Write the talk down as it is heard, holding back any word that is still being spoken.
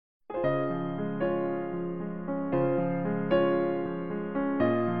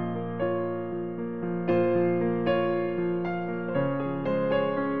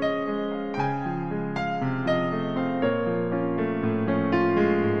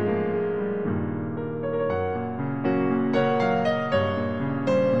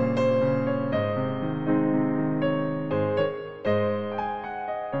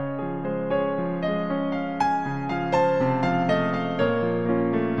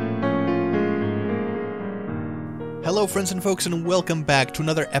Hello, friends and folks, and welcome back to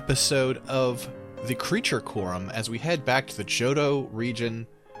another episode of the Creature Quorum as we head back to the Johto region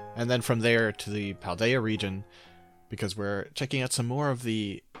and then from there to the Paldea region because we're checking out some more of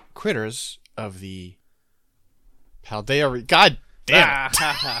the critters of the Paldea God damn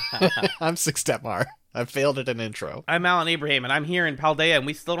it! I'm Six Stepmar. I failed at an intro. I'm Alan Abraham, and I'm here in Paldea, and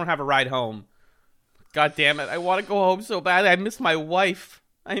we still don't have a ride home. God damn it, I want to go home so bad. I miss my wife.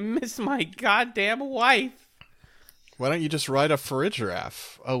 I miss my goddamn wife. Why don't you just ride a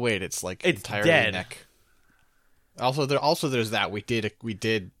Farigiraffe? Oh wait, it's entirely dead. neck. There's that. We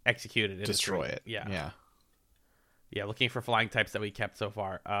did execute it. Destroy it. Yeah. Looking for flying types that we kept so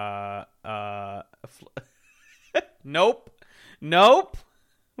far. Nope.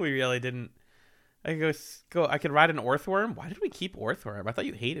 We really didn't. I could ride an Orthworm. Why did we keep Orthworm? I thought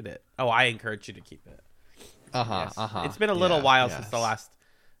you hated it. Oh, I encouraged you to keep it. Yes. It's been a little while since the last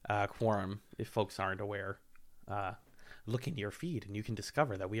quorum, if folks aren't aware. Look into your feed and you can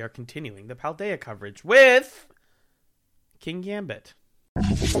discover that we are continuing the Paldea coverage with King Gambit.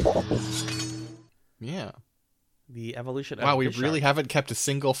 Yeah. The evolution of Wow, we Bisharp. really haven't kept a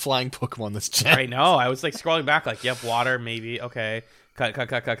single flying Pokemon this gen. I know. I was scrolling back yep, water, maybe. Okay. Cut.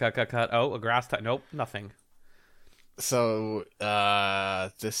 Oh, a grass type. Nope, nothing. So,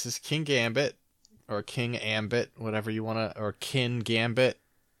 this is King Gambit, or King Ambit, whatever you want to, or Kin Gambit.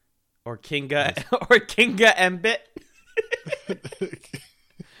 Or Kinga Embit.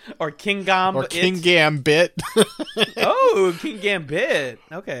 Or Kingom. Or King Gambit. Oh, King Gambit.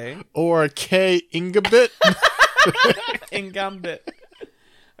 Okay. Or K Ingabit. Ingambit.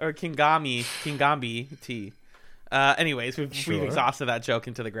 Or Kingambi T. Anyways, we've exhausted that joke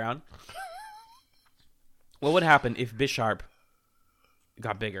into the ground. What would happen if Bisharp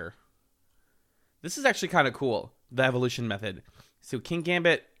got bigger? This is actually kind of cool, the evolution method. So King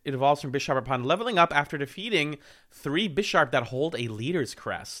Gambit, it evolves from Bisharp upon leveling up after defeating 3 Bisharp that hold a leader's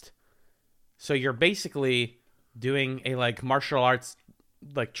crest. So you're basically doing a martial arts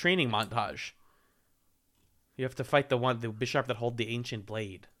training montage. You have to fight the Bisharp that hold the ancient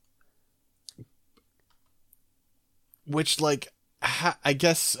blade. Which I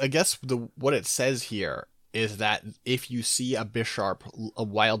guess what it says here is that if you see a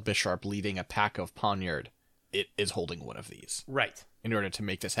wild Bisharp leading a pack of Poniard, it is holding one of these. Right. In order to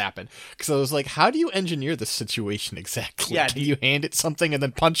make this happen. Because I was like, how do you engineer this situation exactly? Yeah, do you hand it something and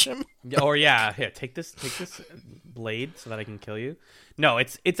then punch him? Here, take this blade so that I can kill you. No,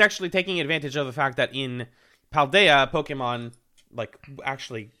 it's actually taking advantage of the fact that in Paldea, Pokemon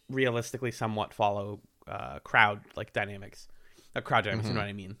actually realistically somewhat follow crowd dynamics. Crowd dynamics, you know what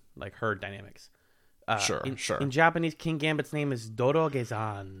I mean? Herd dynamics. Sure. In Japanese, King Gambit's name is Dodo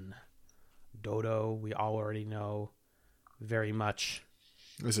Gezan. Dodo, we already know very much.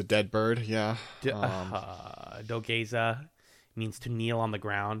 It was a dead bird, yeah. Dogeza means to kneel on the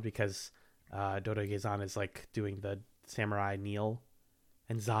ground because Dodo Gezan is doing the samurai kneel,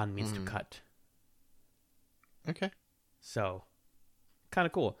 and Zan means to cut. Okay. So, kind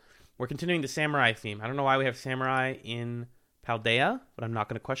of cool. We're continuing the samurai theme. I don't know why we have samurai in Paldea, but I'm not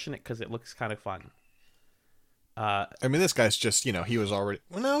going to question it because it looks kind of fun. I mean, this guy's just, he was already...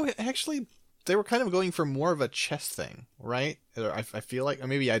 Well, no, actually, they were kind of going for more of a chess thing, right? I feel like... Or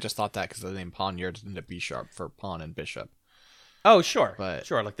maybe I just thought that because the name Poniard into B-sharp for pawn and bishop. Oh, sure. But,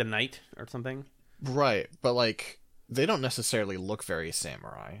 sure, like the knight or something. Right, but, they don't necessarily look very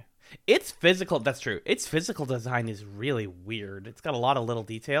samurai. It's physical... That's true. Its physical design is really weird. It's got a lot of little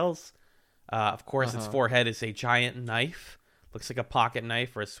details. Of course, its forehead is a giant knife. Looks like a pocket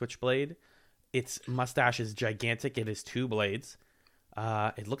knife or a switchblade. Its mustache is gigantic. It has 2 blades.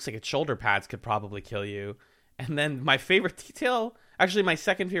 It looks like its shoulder pads could probably kill you. And then my favorite detail, actually my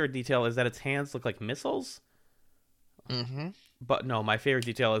second favorite detail, is that its hands look like missiles. Mm-hmm. But no, my favorite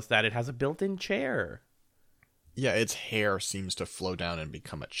detail is that it has a built-in chair. Yeah, its hair seems to flow down and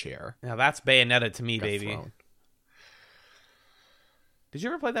become a chair. Now that's Bayonetta to me, like baby. Did you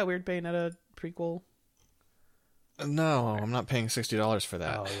ever play that weird Bayonetta prequel? No, I'm not paying $60 for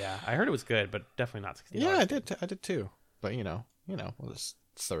that. Oh yeah, I heard it was good, but definitely not $60. Yeah, I did too. But it was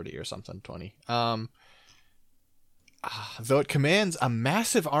 30 or something, 20. Though it commands a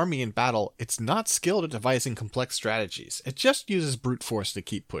massive army in battle, it's not skilled at devising complex strategies. It just uses brute force to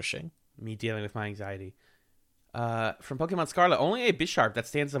keep pushing. Me dealing with my anxiety. From Pokemon Scarlet, only a Bisharp that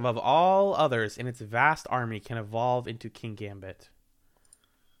stands above all others in its vast army can evolve into King Gambit.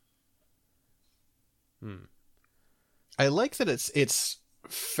 I like that its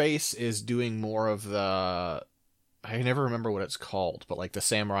face is doing more of the... I never remember what it's called, but the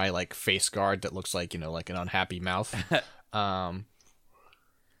samurai face guard that looks like an unhappy mouth. So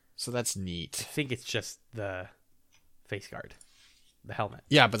that's neat. I think it's just the face guard, the helmet.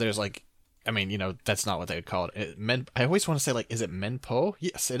 Yeah, but there's like, I mean, that's not what they would call it. I always want to say, like, is it Menpo?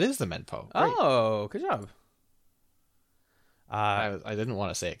 Yes, it is the Menpo. Great. Oh, good job. I didn't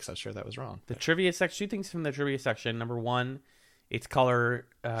want to say it because I was sure that was wrong. The trivia section, 2 things from the trivia section. Number 1, its color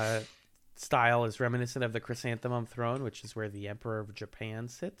style is reminiscent of the chrysanthemum throne, which is where the Emperor of Japan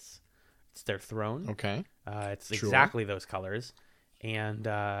sits. It's their throne. Okay. It's Sure. exactly those colors. And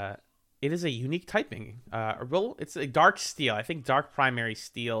it is a unique typing. Well, it's a dark steel. I think dark primary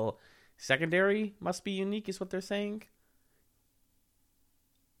steel secondary must be unique, is what they're saying.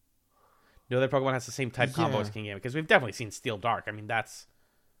 No other Pokemon has the same type combo as King Gambit, because we've definitely seen Steel Dark. I mean, that's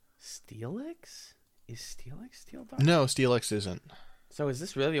Steelix? Is Steelix Steel Dark? No, Steelix isn't. So is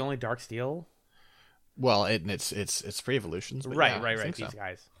this really the only Dark Steel? Well, it's free evolutions. But Right. I think These so.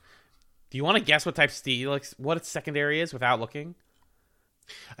 guys. Do you want to guess what type Steelix, what its secondary is without looking?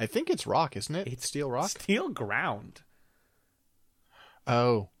 I think it's rock, isn't it? It's Steel rock. Steel Ground.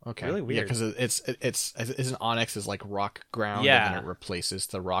 Oh, okay. Really weird. Yeah, because it's isn't Onyx is like rock ground, Yeah. and then it replaces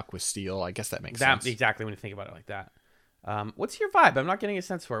the rock with steel. I guess that makes That sense. exactly when you think about it like that. What's your vibe? I'm not getting a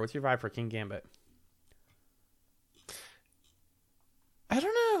sense for it. What's your vibe for King Gambit? I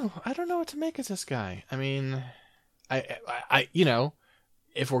don't know what to make of this guy. I mean, I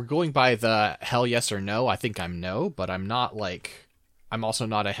if we're going by the hell yes or no, I think I'm no, but I'm not like, I'm also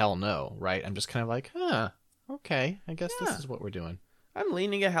not a hell no, right? I'm just kind of like, okay, I guess Yeah. this is what we're doing. I'm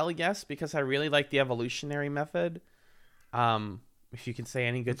leaning a hell yes because I really like the evolutionary method. If you can say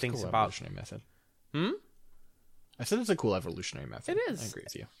any good It's a things cool about evolutionary method. Hmm? I said it's a cool evolutionary method. It is. I agree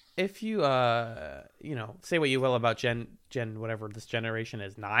with you. If you say what you will about Gen whatever this generation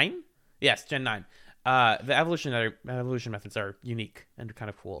is, 9? Yes, Gen 9. The evolution methods are unique and kind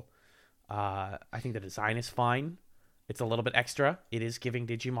of cool. I think the design is fine. It's a little bit extra. It is giving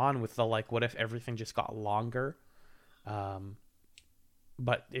Digimon with the like, what if everything just got longer?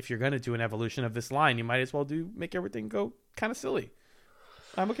 But if you're gonna do an evolution of this line, you might as well make everything go kind of silly.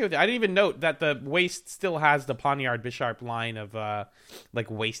 I'm okay with it. I didn't even note that the waist still has the Poniard Bisharp line of like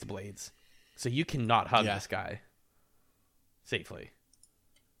waist blades, so you cannot hug this guy safely.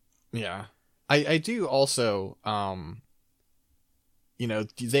 Yeah, I do also.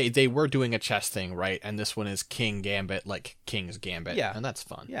 They were doing a chess thing, right? And this one is King Gambit, like King's Gambit. Yeah, and that's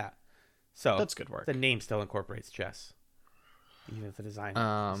fun. Yeah, so that's good work. The name still incorporates chess, even if the design.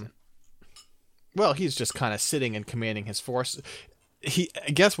 Well, he's just kind of sitting and commanding his force. I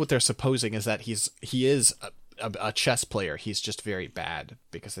guess what they're supposing is that he is a chess player. He's just very bad,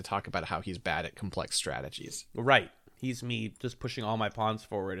 because they talk about how he's bad at complex strategies. Right. He's me just pushing all my pawns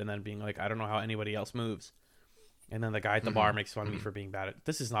forward and then being like, I don't know how anybody else moves. And then the guy at the bar makes fun of me for being bad at.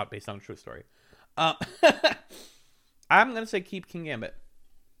 This is not based on a true story. I'm gonna say keep King Gambit.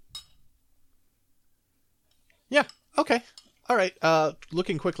 Yeah. Okay. All right.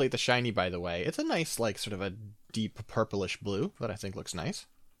 Looking quickly at the shiny, by the way, it's a nice, like, sort of a deep purplish blue that I think looks nice.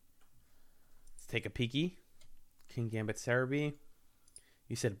 Let's take a peeky. King Gambit Cerebi.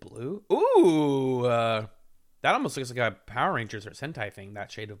 You said blue? Ooh! That almost looks like a Power Rangers or Sentai thing,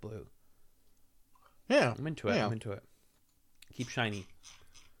 that shade of blue. Yeah. I'm into it. Yeah. I'm into it. Keep shiny.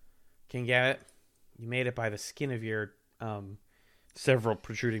 King Gambit, you made it by the skin of your several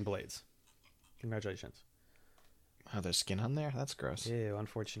protruding blades. Congratulations. Oh, there's skin on there? That's gross. Ew,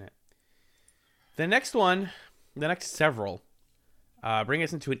 unfortunate. The next several, bring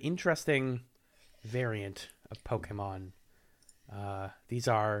us into an interesting variant of Pokemon. These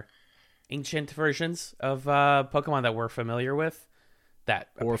are ancient versions of Pokemon that we're familiar with.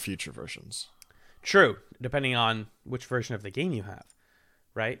 Or future versions. True, depending on which version of the game you have.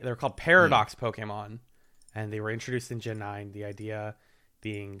 Right? They're called Paradox Pokemon, and they were introduced in Gen 9. The idea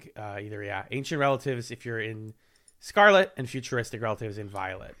being either ancient relatives if you're in Scarlet and futuristic relatives in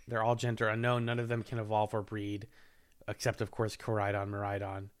Violet. They're all gender unknown. None of them can evolve or breed, except, of course, Koraidon,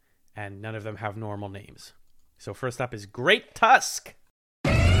 Miraidon, and none of them have normal names. So first up is Great Tusk.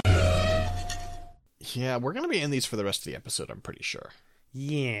 Yeah, we're going to be in these for the rest of the episode, I'm pretty sure.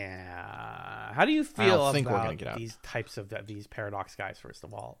 Yeah. How do you feel about these types of these Paradox guys, first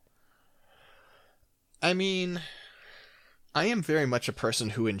of all? I mean, I am very much a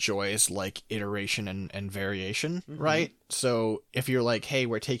person who enjoys, like, iteration and variation, right? So if you're like, hey,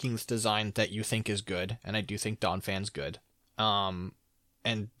 we're taking this design that you think is good, and I do think Donphan's good, and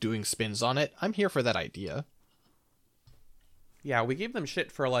doing spins on it, I'm here for that idea. Yeah, we gave them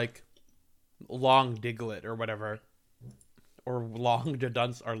shit for, like, Long Diglett or whatever. Or Long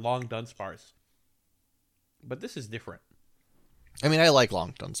Dunsparce. But this is different. I mean, I like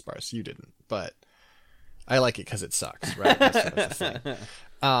Long Dunsparce. You didn't, but I like it because it sucks, right? That's the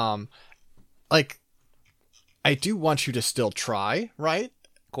thing. Like, I do want you to still try, right?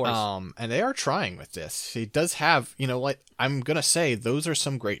 Of course. And they are trying with this. He does have, you know what? I'm gonna say those are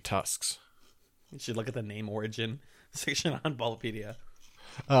some great tusks. You should look at the name origin section on Bulbapedia.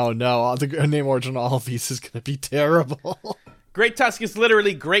 Oh no, the name origin of all of these is gonna be terrible. Great Tusk is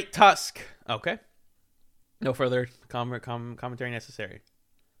literally Great Tusk. Okay. No further commentary necessary.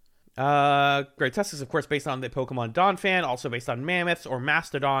 Great Tusk is, of course, based on the Pokemon Donphan, also based on mammoths or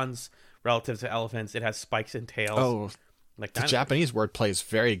mastodons relative to elephants. It has spikes and tails. Oh, like the Japanese wordplay is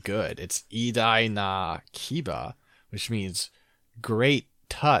very good. It's Idai na Kiba, which means great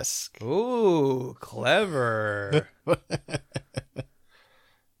tusk. Ooh, clever.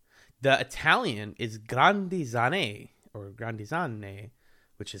 The Italian is Grandizane, or Grandizane,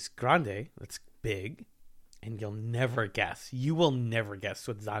 which is grande, that's big, and you'll never guess. You will never guess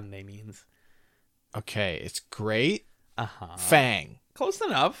what Zane means. Okay, it's great. Uh-huh. Fang. Close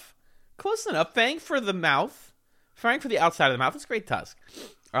enough. Close enough. Fang for the mouth. Fang for the outside of the mouth. It's Great Tusk.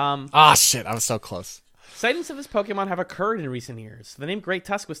 Shit, I was so close. Sightings of this Pokemon have occurred in recent years. The name Great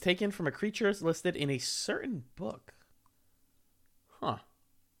Tusk was taken from a creature listed in a certain book. Huh.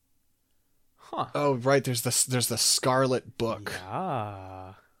 Oh, right, there's the Scarlet Book.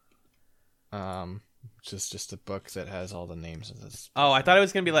 Yeah. Which is just a book that has all the names of this. Oh, I thought it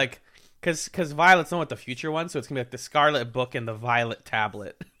was going to be like... Because Violet's not what the future one, so it's going to be like the Scarlet Book and the Violet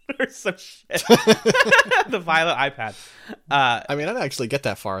Tablet. Or some shit. The Violet iPad. I mean, I didn't actually get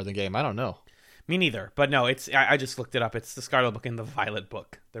that far in the game. I don't know. Me neither. But no, I just looked it up. It's the Scarlet Book and the Violet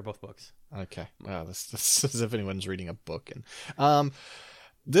Book. They're both books. Okay. Wow, this is as if anyone's reading a book. And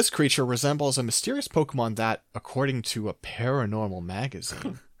this creature resembles a mysterious Pokemon that, according to a paranormal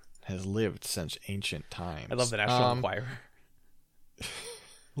magazine, has lived since ancient times. I love the National Enquirer.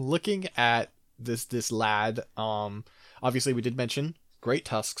 Looking at this lad, obviously we did mention great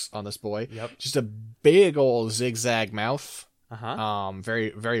tusks on this boy. Yep. Just a big old zigzag mouth. Uh-huh.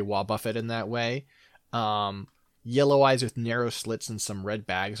 Very, very Wobbuffet in that way. Yellow eyes with narrow slits and some red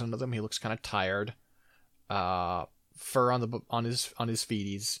bags under them. He looks kind of tired. Fur on his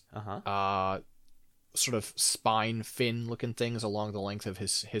feeties. Uh-huh. Sort of spine fin looking things along the length of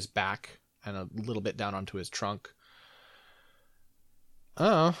his back and a little bit down onto his trunk.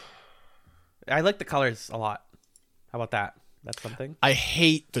 Oh. I like the colors a lot. How about that? That's something. I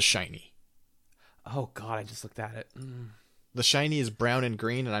hate the shiny. Oh god, I just looked at it. The shiny is brown and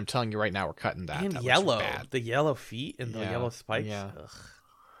green, and I'm telling you right now, we're cutting that. And that yellow. looks bad. The yellow feet and the yellow spikes. Yeah. Ugh.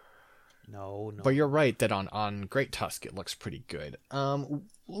 No. But you're right that on Great Tusk it looks pretty good.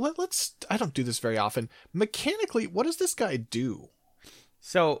 Let's. I don't do this very often. Mechanically, what does this guy do?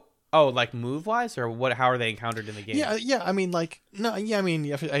 So, like move wise, or what? How are they encountered in the game? Yeah. I mean, like no. Yeah, I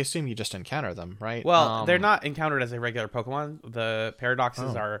mean, I assume you just encounter them, right? Well, they're not encountered as a regular Pokemon. The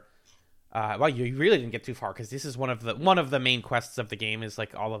paradoxes are. Well, you really didn't get too far because this is one of the main quests of the game. Is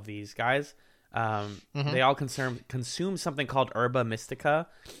like all of these guys. They all consume something called Herba Mystica.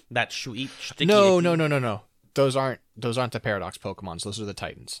 That sticky. No. Those aren't the Paradox Pokemons. Those are the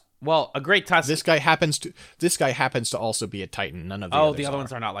Titans. Well, a Great Tusk. This guy happens to also be a Titan. None of the others the other are.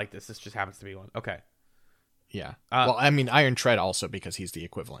 ones are not like this. This just happens to be one. Okay. Yeah. Well, I mean, Iron Tread also because he's the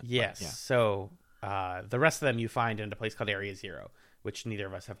equivalent. Yes. Yeah. So the rest of them you find in a place called Area Zero, which neither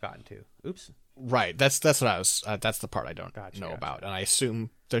of us have gotten to. Oops. Right. That's what I was. That's the part I don't know about, and I assume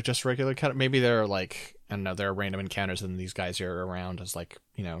they're just regular. Maybe they're like I don't know. They're random encounters, and these guys are around as like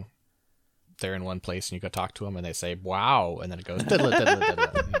they're in one place, and you go talk to them, and they say "wow," and then it goes diddle, diddle,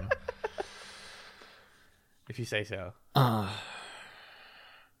 diddle, If you say so.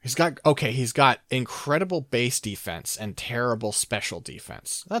 He's got incredible base defense and terrible special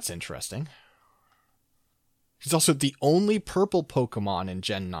defense. That's interesting. He's also the only purple Pokemon in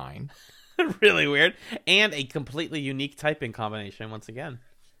Gen 9. Really weird. And a completely unique typing combination, once again.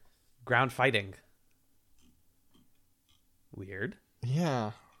 Ground fighting. Weird.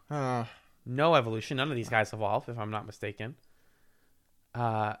 Yeah. No evolution. None of these guys evolve, if I'm not mistaken.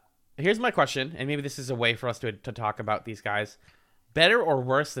 Here's my question, and maybe this is a way for us to talk about these guys. Better or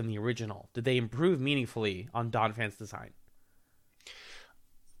worse than the original? Did they improve meaningfully on Donphan's design?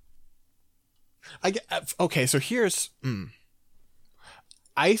 Okay, so here's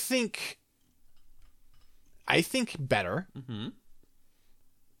I think better. Mm-hmm.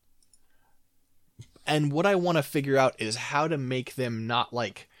 And what I want to figure out is how to make them not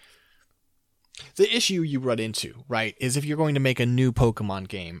like the issue you run into, right? Is if you're going to make a new Pokemon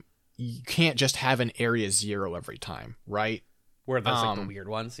game, you can't just have an Area Zero every time, right? Where there's like the weird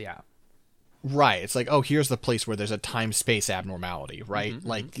ones, yeah. Right. It's like, oh, here's the place where there's a time-space abnormality, right? Mm-hmm.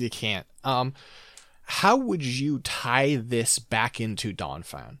 Like, you can't. How would you tie this back into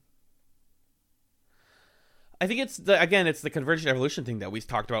Donphan? I think it's the convergent evolution thing that we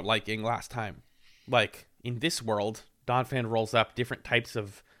talked about liking last time. Like in this world, Donphan rolls up different types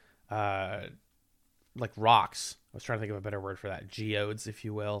of like rocks. I was trying to think of a better word for that. Geodes, if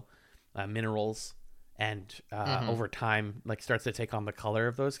you will, minerals, and over time, like starts to take on the color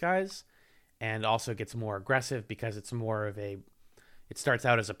of those guys, and also gets more aggressive because it's more of a. It starts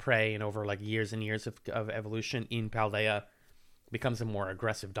out as a prey, and over like years and years of evolution in Paldea, becomes a more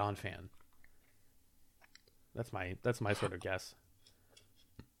aggressive Donphan. That's my sort of guess.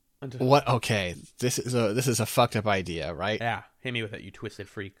 What? Okay, this is a fucked up idea, right? Yeah, hit me with it, you twisted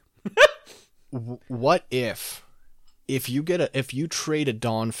freak. What if you trade a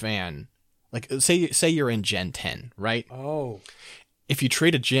Donphan, like say you're in Gen 10, right? Oh. If you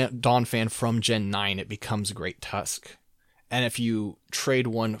trade a Donphan from Gen 9, it becomes Great Tusk, and if you trade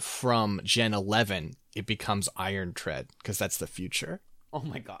one from Gen 11, it becomes Iron Tread because that's the future. Oh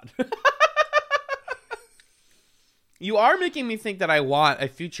my god. You are making me think that I want a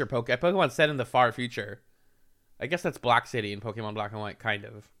future Pokemon set in the far future. I guess that's Black City in Pokemon Black and White, kind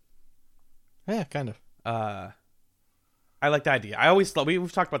of. Yeah, kind of. I like the idea. I always thought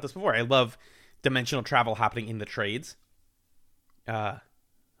we've talked about this before. I love dimensional travel happening in the trades. I'm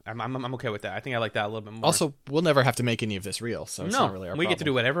okay with that. I think I like that a little bit more. Also, we'll never have to make any of this real, so it's not really our problem. We get to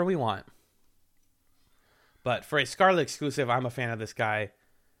do whatever we want. But for a Scarlet exclusive, I'm a fan of this guy.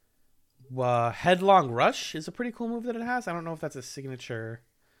 Headlong Rush is a pretty cool move that it has. I don't know if that's a signature.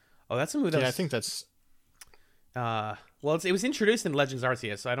 Oh, that's a move that I think that's... well, it was introduced in Legends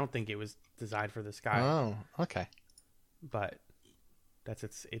Arceus, so I don't think it was designed for this guy. Oh, okay. But that's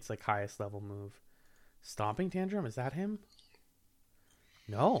its like highest level move. Stomping Tantrum, is that him?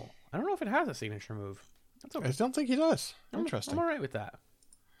 No, I don't know if it has a signature move. That's okay. I don't think he does. Interesting. I'm all right with that.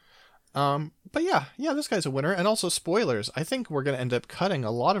 But yeah, this guy's a winner. And also, spoilers, I think we're going to end up cutting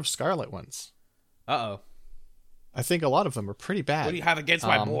a lot of Scarlet ones. Uh-oh. I think a lot of them are pretty bad. What do you have against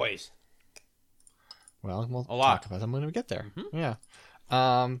my boys? Well, we'll talk about them when we get there. Mm-hmm. Yeah.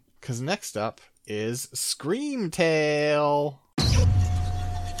 Because next up is Screamtail.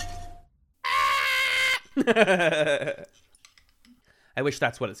 I wish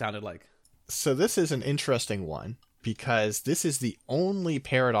that's what it sounded like. So this is an interesting one, because this is the only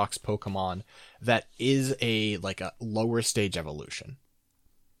Paradox Pokemon that is a lower stage evolution.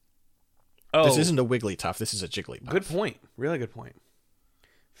 Oh, this isn't a Wigglytuff. This is a Jigglypuff. Good point. Really good point.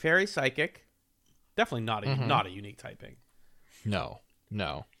 Fairy Psychic, definitely not a unique typing. No.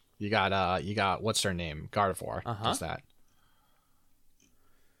 You got what's their name? Gardevoir does that.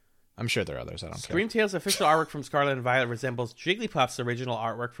 I'm sure there are others. I don't care. Screamtail's official artwork from Scarlet and Violet resembles Jigglypuff's original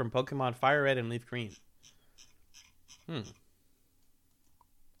artwork from Pokemon Fire Red and Leaf Green. If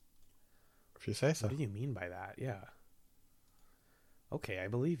you say so. What do you mean by that? Yeah. Okay, I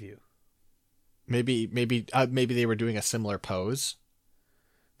believe you. Maybe they were doing a similar pose.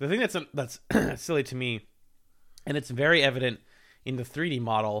 The thing that's silly to me, and it's very evident in the 3D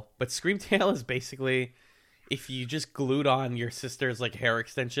model, but Screamtail is basically if you just glued on your sister's hair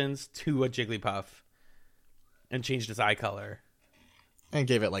extensions to a Jigglypuff and changed its eye color. And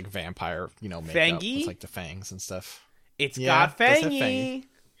gave it vampire, makeup Fangy? with the fangs and stuff. It's got Fangy. Fangy.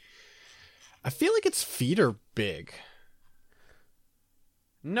 I feel like its feet are big.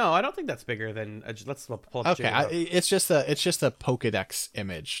 No, I don't think that's bigger than. Let's pull up. Okay, it's just the Pokedex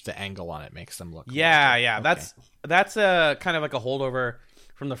image. The angle on it makes them look. Yeah. Okay. That's a kind of like a holdover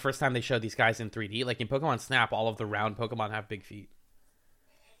from the first time they showed these guys in 3D. Like in Pokemon Snap, all of the round Pokemon have big feet.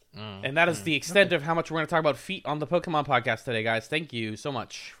 And that is the extent of how much we're going to talk about feet on the Pokemon podcast today, guys. Thank you so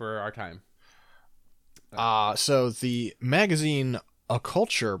much for our time. So the magazine A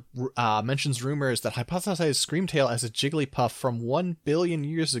Culture mentions rumors that hypothesize Screamtail as a Jigglypuff from 1 billion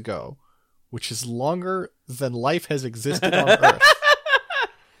years ago, which is longer than life has existed on Earth.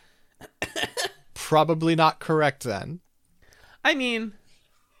 Probably not correct then. I mean,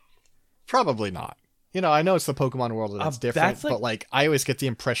 probably not. I know it's the Pokemon world and it's different, but I always get the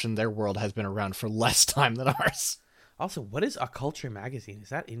impression their world has been around for less time than ours. Also, what is A Culture magazine? Is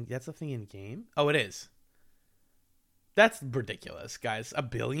that's a thing in game? Oh, it is. That's ridiculous, guys. 1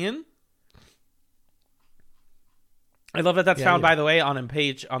 billion? I love that that's found, by the way, on a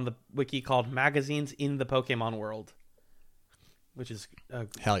page on the wiki called Magazines in the Pokemon World, which is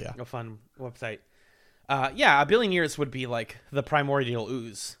hell yeah, a fun website. 1 billion years would be like the primordial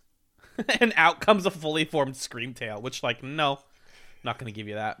ooze. And out comes a fully formed Screamtail, which, no, not going to give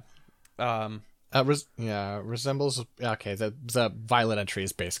you that. Resembles... Okay, the Violet entry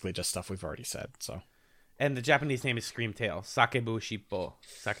is basically just stuff we've already said, so... And the Japanese name is Screamtail. Sakebu Shippo.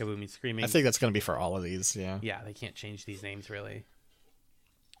 Sakebu means screaming. I think that's going to be for all of these, yeah. Yeah, they can't change these names, really.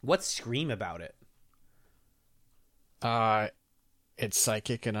 What's Scream about it? It's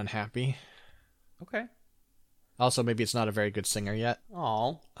psychic and unhappy. Okay. Also, maybe it's not a very good singer yet.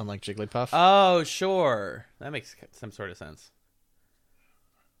 Oh. Unlike Jigglypuff. Oh, sure. That makes some sort of sense.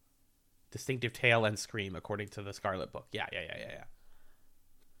 Distinctive tail and scream, according to the Scarlet Book. Yeah.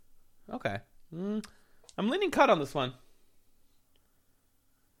 Okay. I'm leaning cut on this one.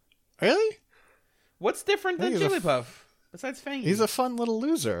 Really? What's different than Jigglypuff besides Fangy? He's a fun little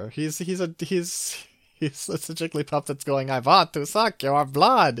loser. It's a Jigglypuff that's going, I want to suck your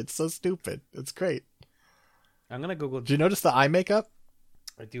blood. It's so stupid. It's great. I'm gonna Google. Did you notice the eye makeup?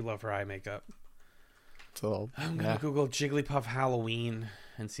 I do love her eye makeup. So I'm gonna Google Jigglypuff Halloween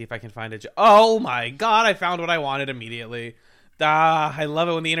and see if I can find it. Oh my god! I found what I wanted immediately. I love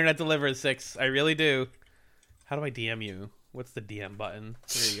it when the internet delivers. 6. I really do. How do I DM you? What's the DM button?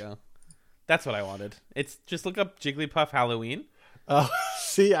 There you go. That's what I wanted. It's just look up Jigglypuff Halloween. Oh,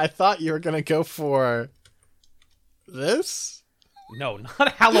 see, I thought you were gonna go for this. No, not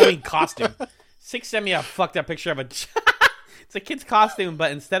a Halloween costume. 6 sent me a fucked up picture of a. It's a kid's costume,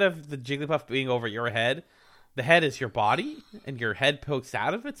 but instead of the Jigglypuff being over your head, the head is your body, and your head pokes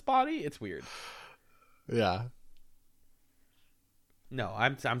out of its body. It's weird. Yeah. No,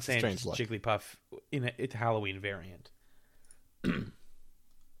 I'm saying Jigglypuff in a Halloween variant.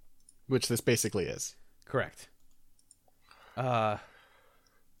 Which this basically is. Correct. Yeah,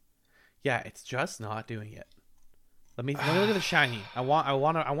 it's just not doing it. Let me look at the shiny. I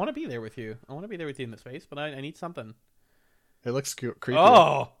want to be there with you. I want to be there with you in the space, but I need something. It looks creepy.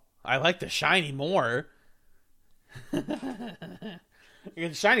 Oh, I like the shiny more. The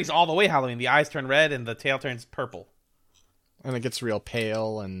shiny's all the way Halloween. The eyes turn red and the tail turns purple. And it gets real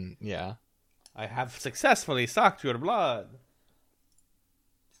pale and yeah. I have successfully sucked your blood.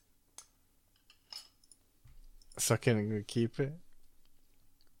 So can we keep it?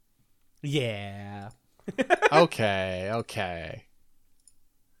 Yeah. Okay.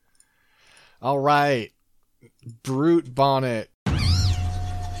 All right. Brute Bonnet.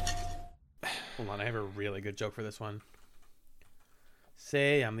 Hold on, I have a really good joke for this one.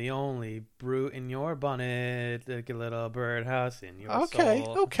 Say I'm the only brute in your bonnet, like a little birdhouse in your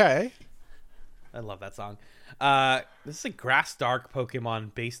soul. Okay. I love that song. This is a Grass Dark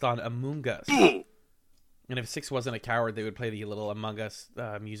Pokemon based on Among Us. And if 6 wasn't a coward, they would play the little Among Us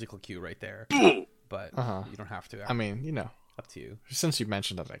musical cue right there. But you don't have to. I mean, up to you. Since you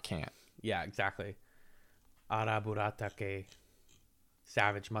mentioned it, I can't. Yeah, exactly. Araburatake.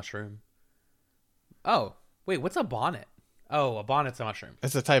 Savage mushroom. Oh, wait, what's a bonnet? Oh, a bonnet's a mushroom.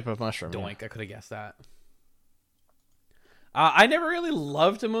 It's a type of mushroom. Doink, yeah. I could have guessed that. I never really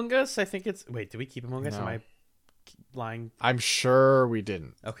loved Among Us. I think it's... Wait, did we keep Among Us? No. Am I lying? I'm sure we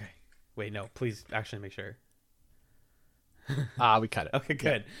didn't. Okay. Wait, no. Please actually make sure. We cut it. Okay,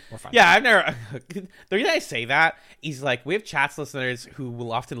 good. Yeah, we're fine. Yeah, I've never... The reason I say that is like, we have chats listeners who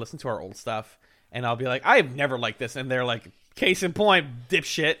will often listen to our old stuff, and I'll be like, I've never liked this, and they're like, case in point,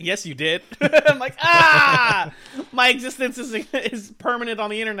 dipshit. Yes, you did. I'm like, my existence is permanent on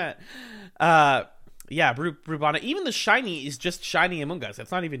the internet. Yeah, Brubana. Even the shiny is just shiny Among Us.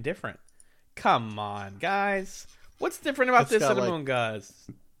 It's not even different. Come on, guys. What's different about this than Among Us?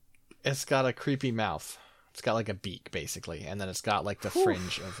 It's got a creepy mouth. It's got like a beak, basically, and then it's got like the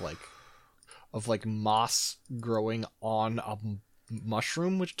fringe of moss growing on a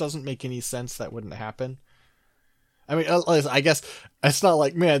mushroom, which doesn't make any sense. That wouldn't happen. I mean, I guess it's not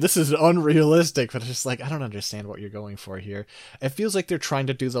like, man, this is unrealistic, but it's just like, I don't understand what you're going for here. It feels like they're trying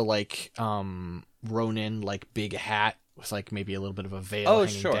to do the like Ronin like big hat with like maybe a little bit of a veil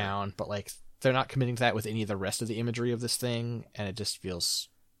hanging down, but like they're not committing to that with any of the rest of the imagery of this thing, and it just feels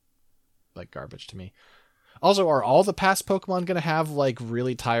like garbage to me. Also, are all the past Pokemon going to have like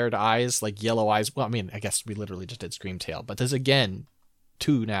really tired eyes, like yellow eyes? Well, I mean, I guess we literally just did Screamtail, but there's again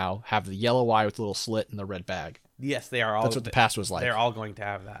 2 now have the yellow eye with the little slit in the red bag. Yes, they are all. That's what the past was like. They're all going to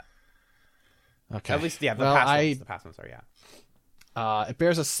have that. Okay. At least, yeah, the past ones are, yeah. It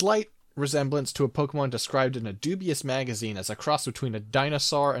bears a slight resemblance to a Pokemon described in a dubious magazine as a cross between a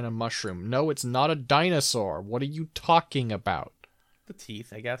dinosaur and a mushroom. No, it's not a dinosaur. What are you talking about? The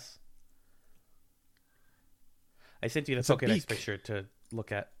teeth, I guess. I sent you the Pokédex picture to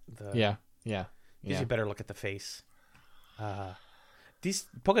look at the... Yeah. You better look at the face. These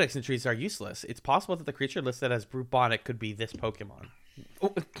Pokédex entries are useless. It's possible that the creature listed as Brute Bonnet could be this Pokemon.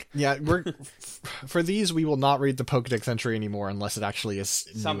 Yeah, for these, we will not read the Pokédex entry anymore unless it actually is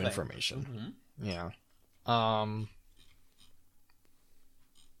new information. Mm-hmm. Yeah.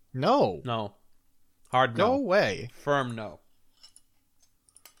 No. Hard no. No way. Firm no.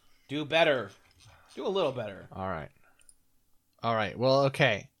 Do better. Do a little better. All right. Well,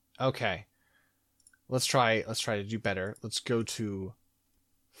 okay. Let's try to do better. Let's go to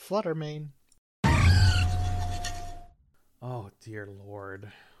Fluttermane. Oh dear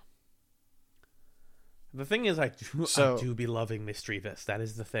Lord. The thing is, I do be loving Misdreavus. That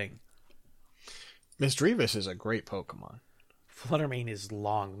is the thing. Misdreavus is a great Pokemon. Fluttermane is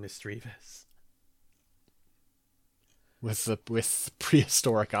long Misdreavus. With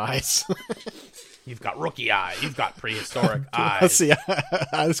prehistoric eyes. You've got rookie eye. You've got prehistoric eyes. See,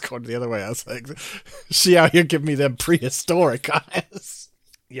 I was going the other way. I was like, see how you give me them prehistoric eyes.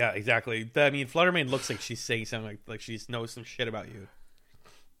 Yeah, exactly. I mean, Fluttermane looks like she's saying something like she knows some shit about you.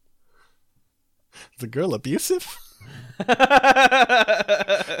 The girl abusive? What's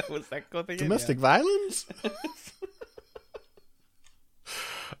that called again? Domestic violence?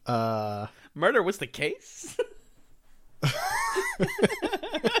 Murder was the case?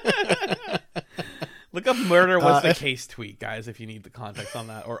 Look up "murder was the case" tweet, guys, if you need the context on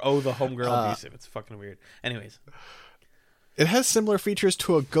that. Or the homegirl abusive. It's fucking weird. Anyways. It has similar features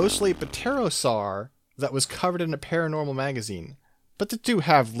to a Ghostly Pterosaur that was covered in a paranormal magazine, but the two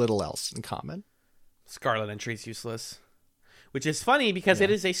have little else in common. Scarlet entry's useless. Which is funny because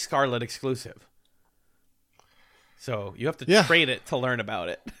it is a Scarlet exclusive. So you have to trade it to learn about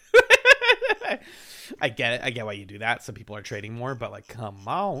it. I get it. I get why you do that. Some people are trading more, but like, come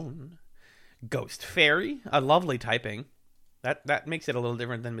on. Ghost Fairy, a lovely typing. That makes it a little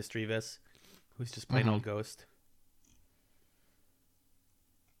different than Misdreavus, who's just plain old Ghost.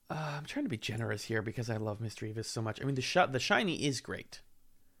 I'm trying to be generous here because I love Misdreavus so much. I mean, the shiny is great.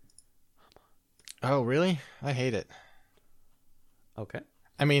 Oh, really? I hate it. Okay.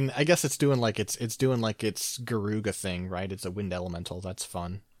 I mean, I guess it's doing like its Garuga thing, right? It's a wind elemental. That's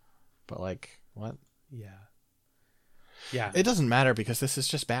fun. But like, what? Yeah. Yeah. It doesn't matter because this is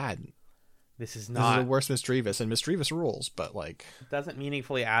just bad. This is the worst Misdreavus, and Misdreavus rules, but like... It doesn't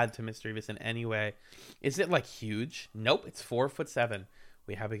meaningfully add to Misdreavus in any way. Is it like huge? Nope, it's 4'7".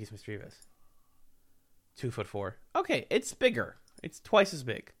 Wait, how big is Misdreavus? 2'4". Okay, it's bigger. It's twice as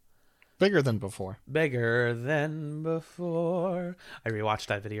big. Bigger than before. Bigger than before. I rewatched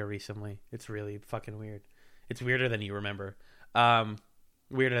that video recently. It's really fucking weird. It's weirder than you remember.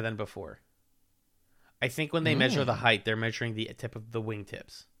 Weirder than before. I think when they measure the height, they're measuring the tip of the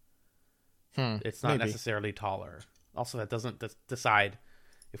wingtips. It's not necessarily taller. Also, that doesn't decide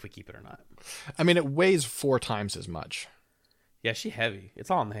if we keep it or not. I mean, it weighs 4 times as much. Yeah, she's heavy. It's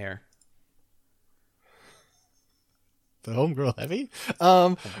all in the hair. The homegirl heavy?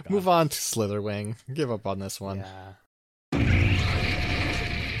 Move on to Slitherwing. Give up on this one. Yeah.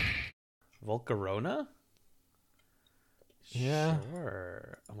 Volcarona? Yeah.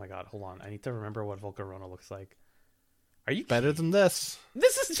 Sure. Oh my god, hold on. I need to remember what Volcarona looks like. Are you better than this?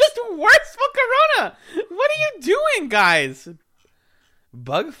 This is just worse Volcarona! What are you doing, guys?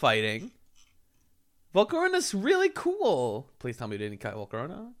 Bug fighting? Volcarona's really cool. Please tell me you didn't cut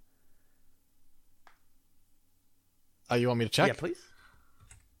Volcarona. You want me to check? Yeah, please.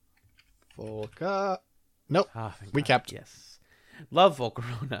 Volca... Nope. We God. kept. Yes. Love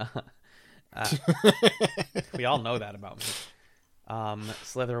Volcarona. We all know that about me.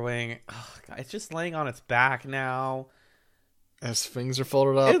 Slitherwing. Oh, God, it's just laying on its back now. As things are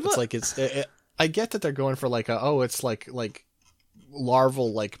folded up, it's like I get that they're going for like it's like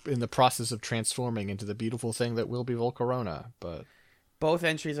larval, like in the process of transforming into the beautiful thing that will be Volcarona, but both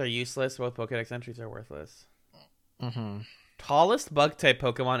entries are useless. Both Pokedex entries are worthless. Tallest bug type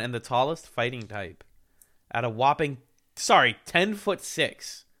Pokemon and the tallest fighting type at a whopping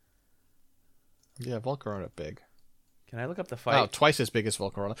 10'6". Yeah, Volcarona big. Can I look up the fight? Oh, twice as big as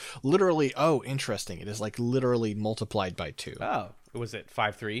Volcarona. Literally, interesting. It is like literally multiplied by 2. Oh, was it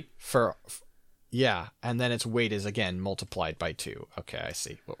 5'3"? Yeah, and then its weight is again multiplied by 2. Okay, I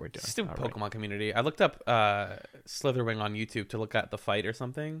see what we're doing. Stupid Pokemon community. I looked up Slitherwing on YouTube to look at the fight or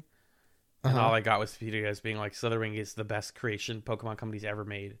something. And all I got was videos being like, Slitherwing is the best creation Pokemon company's ever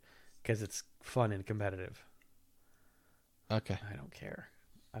made because it's fun and competitive. Okay. I don't care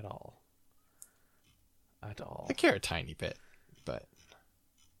at all. I care a tiny bit, but...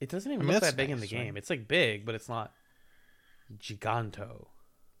 It doesn't even look that big in the game. Right? It's like big, but it's not Giganto.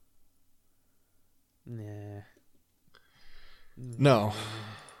 Nah. No.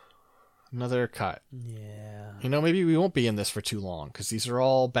 Another cut. Yeah. You know, maybe we won't be in this for too long, because these are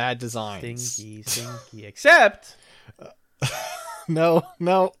all bad designs. Stinky. Except... No,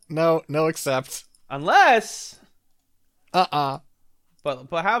 except... Unless... But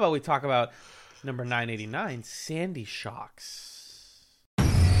how about we talk about number 989, Sandy Shocks.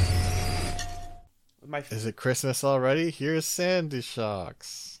 Is it Christmas already? Here's Sandy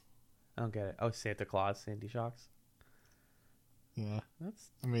Shocks. I don't get it. Oh, Santa Claus, Sandy Shocks. Yeah. That's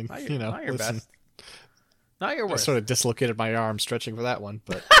I mean, not your best. Not your I worst. sort of dislocated my arm stretching for that one,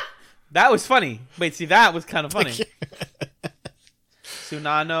 but That was funny. Wait, see, that was kind of funny.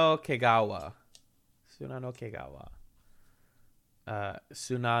 Sunano Kegawa. Sunano Kegawa.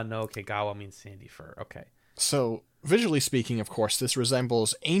 Sunano Kegawa means sandy fur. Okay. So, visually speaking, of course, this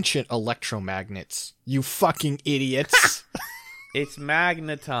resembles ancient electromagnets. You fucking idiots. It's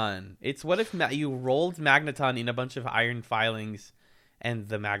magneton. It's what if you rolled magneton in a bunch of iron filings and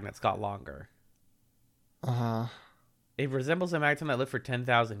the magnets got longer. Uh-huh. It resembles a magneton that lived for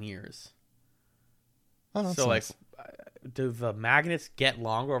 10,000 years. Oh, that's So, nice. do the magnets get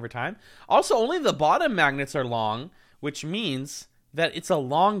longer over time? Also, only the bottom magnets are long, which means that it's a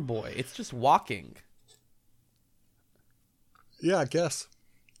long boy. It's just walking. Yeah, I guess.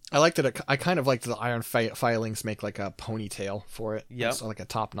 I liked it. I kind of liked the iron filings make like a ponytail for it. Yep. It's like a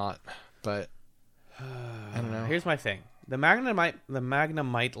top knot, but I don't know. Here's my thing. The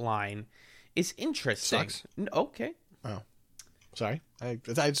Magnemite line is interesting. Sucks. Okay. Oh, sorry. I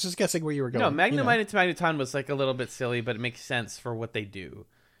was just guessing where you were going. No, Magnemite into Magneton was like a little bit silly, but it makes sense for what they do.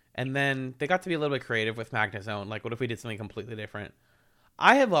 And then they got to be a little bit creative with Magnezone. Like, what if we did something completely different?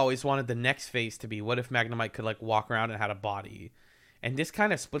 I have always wanted the next phase to be, what if Magnemite could like walk around and had a body? And this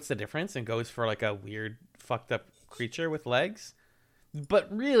kind of splits the difference and goes for like a weird, fucked up creature with legs. But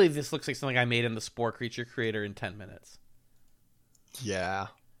really, this looks like something I made in the Spore Creature Creator in 10 minutes. Yeah.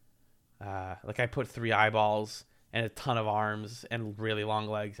 Like I put 3 eyeballs and a ton of arms and really long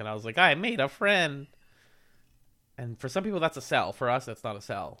legs, and I was like, I made a friend. And for some people, that's a cell. For us, that's not a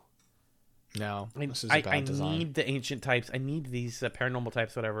cell. No, this is a bad design. I need the ancient types. I need these paranormal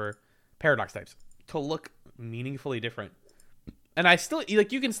types, whatever, paradox types, to look meaningfully different. And I still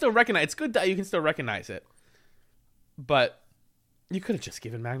like you can still recognize. It's good that you can still recognize it, but you could have just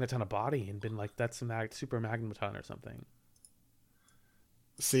given Magneton a body and been like, "That's a super Magneton or something."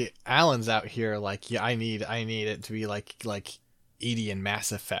 See, Alan's out here like, yeah, I need it to be like Edie in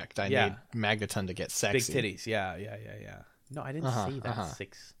Mass Effect. I need Magneton to get sexy. Big titties, yeah. No, I didn't say that.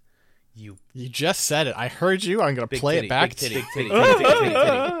 6. You just said it. I heard you. I'm gonna play it back. Big titty.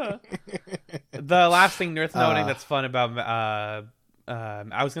 The last thing worth noting that's fun about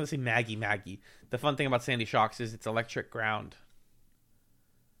I was gonna say Maggie. The fun thing about Sandy Shocks is it's electric ground.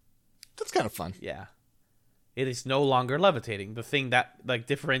 That's kind of fun. Yeah, it is no longer levitating. The thing that like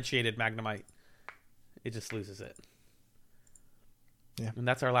differentiated Magnemite, it just loses it. Yeah, and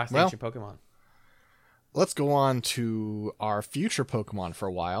that's our last ancient Pokemon. Let's go on to our future Pokemon for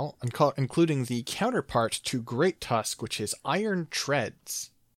a while, including the counterpart to Great Tusk, which is Iron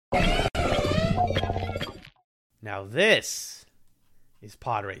Treads. Now this is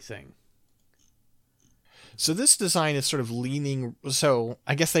pod racing. So this design is sort of leaning. So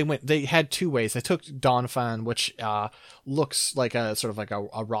I guess they had 2 ways. They took Donphan, which looks like a sort of like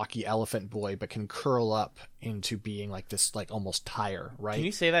a rocky elephant boy, but can curl up into being like this, like almost tire, right? Can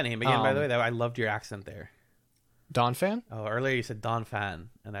you say that name again, by the way? I loved your accent there. Donphan? Oh, earlier you said Donphan,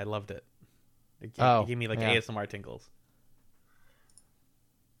 and I loved it. It gave me like ASMR tingles.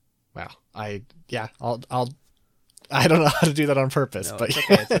 Wow. I don't know how to do that on purpose, but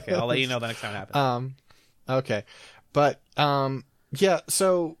it's okay. I'll let you know the next time it happens. Okay. But,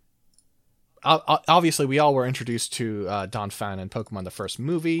 so obviously we all were introduced to Donphan in Pokemon the first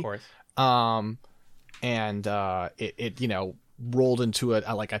movie. Of course. And it rolled into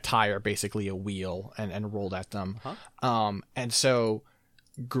a tire, basically a wheel, and rolled at them. Uh-huh. And so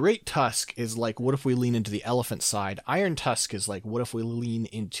Great Tusk is like, what if we lean into the elephant side? Iron Tusk is like, what if we lean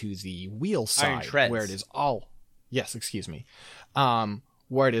into the wheel side? Iron Treads. Where it is all... Yes, excuse me.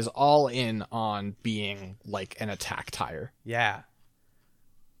 Where it is all in on being like an attack tire. Yeah.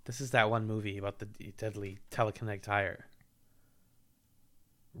 This is that one movie about the deadly telekinetic tire.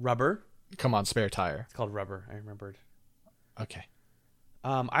 Rubber? Come on, Spare Tire. It's called Rubber. I remembered. Okay.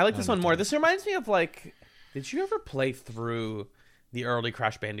 I like this one more. This reminds me of like... Did you ever play through the early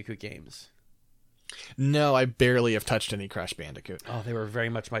Crash Bandicoot games? No, I barely have touched any Crash Bandicoot. Oh, they were very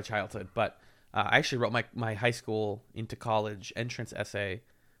much my childhood, but... I actually wrote my high school into college entrance essay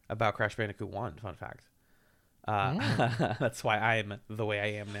about Crash Bandicoot 1, fun fact. That's why I am the way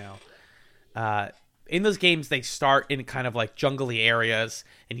I am now. In those games, they start in kind of like jungly areas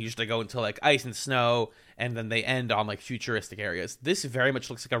and usually go into like ice and snow, and then they end on like futuristic areas. This very much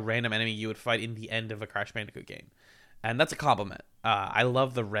looks like a random enemy you would fight in the end of a Crash Bandicoot game. And that's a compliment. I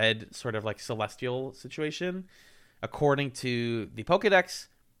love the red sort of like celestial situation. According to the Pokedex,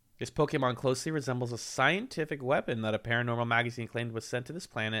 this Pokemon closely resembles a scientific weapon that a paranormal magazine claimed was sent to this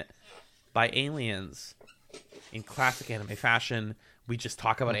planet by aliens. In classic anime fashion, we just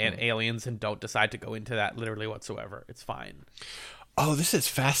talk about aliens and don't decide to go into that literally whatsoever. It's fine. Oh, this is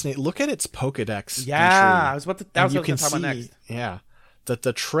fascinating. Look at its Pokedex. Yeah, entry. I was about to. That was what I was going to talk about next. Yeah, that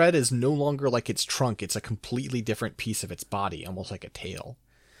the tread is no longer like its trunk; it's a completely different piece of its body, almost like a tail.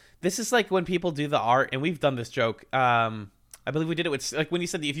 This is like when people do the art, and we've done this joke. I believe we did it with like when you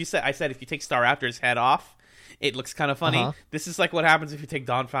said I said if you take Staraptor's head off, it looks kind of funny. Uh-huh. This is like what happens if you take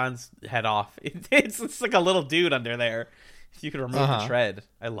Donphan's head off. It's like a little dude under there. If you could remove the tread,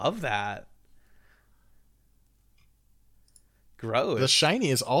 I love that. Gross. The shiny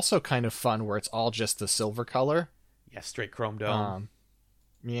is also kind of fun, where it's all just the silver color. Yeah, straight chrome dome.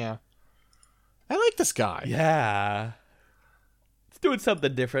 Yeah, I like this guy. Yeah, it's doing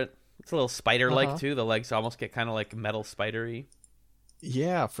something different. It's a little spider-like too. The legs almost get kind of like metal spidery.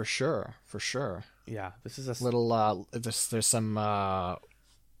 Yeah, for sure. Yeah, this is a little. There's some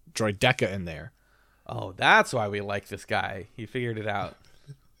Droideca in there. Oh, that's why we like this guy. He figured it out.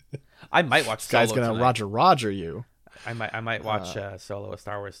 I might watch. This guy's gonna tonight. Roger you. I might watch Solo: A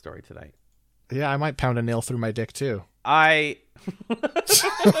Star Wars Story tonight. Yeah, I might pound a nail through my dick too.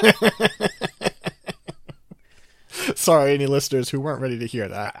 Sorry, any listeners who weren't ready to hear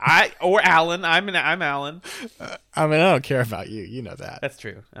that. Or Alan. I'm Alan. I mean, I don't care about you. You know that. That's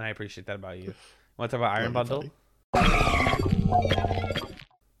true, and I appreciate that about you. Want to talk about Iron Bundle?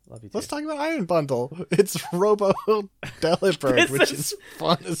 Love you too. Let's talk about Iron Bundle. It's Robo Delibird, which is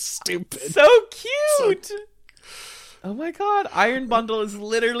fun as stupid. So cute. Oh my god, Iron Bundle is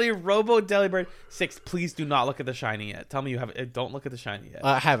literally Robo Delibird 6. Please do not look at the shiny yet. Tell me you have it. Don't look at the shiny yet.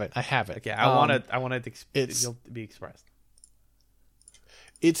 I have it. Okay, I want it to be expressed.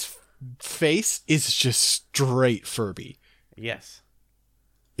 Its face is just straight Furby. Yes.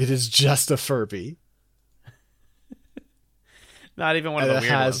 It is just a Furby. Not even one of the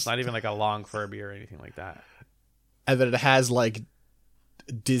weird ones. Not even like a long Furby or anything like that. And then it has like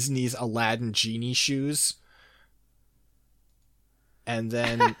Disney's Aladdin genie shoes. And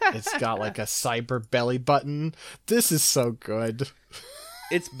then it's got like a cyber belly button. This is so good.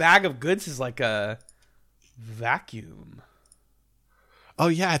 Its bag of goods is like a vacuum. Oh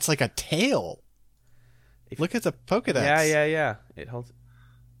yeah, it's like a tail. Look at the Pokedex. Yeah. It holds.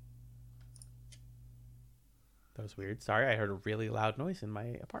 That was weird. Sorry, I heard a really loud noise in my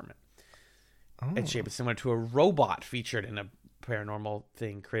apartment. Oh. Its shape is similar to a robot featured in a paranormal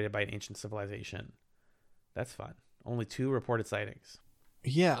thing created by an ancient civilization. That's fun. Only 2 reported sightings.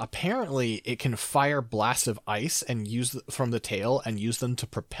 Yeah, apparently it can fire blasts of ice and use from the tail and use them to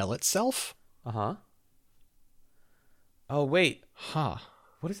propel itself. Uh-huh. Oh, wait. Huh.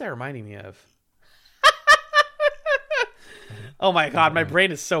 What is that reminding me of? Oh my god, my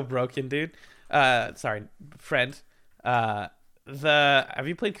brain is so broken, dude. Sorry, friend. Have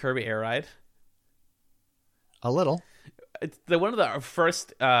you played Kirby Air Ride? A little. It's one of the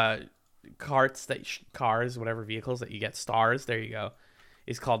first cars, whatever vehicles that you get stars. There you go.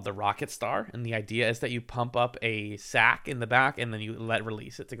 Is called the Rocket Star, and the idea is that you pump up a sack in the back and then you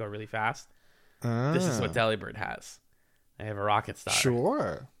release it to go really fast. This is what Delibird has. They have a Rocket Star.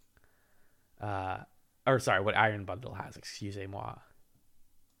 Sure. What Iron Bundle has. Excusez-moi.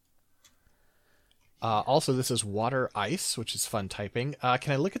 Also, this is water ice, which is fun typing.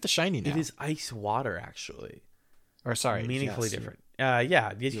 Can I look at the shiny now? It is ice water, actually. Or sorry, meaningfully different.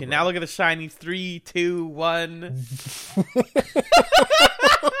 Yeah, you can now look at the shiny. 3, 2, 1.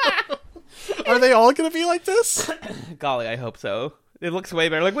 Are they all gonna be like this? Golly, I hope so. It looks way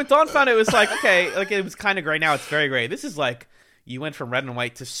better. Like when Dawn found it was like, okay, like it was kind of gray. Now it's very gray. This is like you went from red and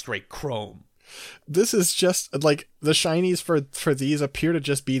white to straight chrome. This is just like the shinies for these appear to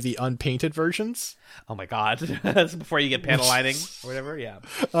just be the unpainted versions. Oh my god! That's before you get panel lining or whatever. Yeah.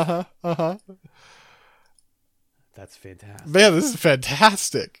 That's fantastic. Man, this is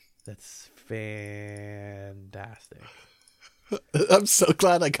fantastic. That's fantastic. I'm so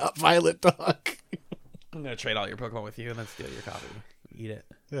glad I got Violet Dog. I'm gonna trade all your Pokemon with you and then steal your copy. Eat it.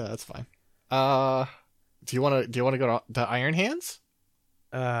 Yeah, that's fine. Do you want to go to Iron Hands?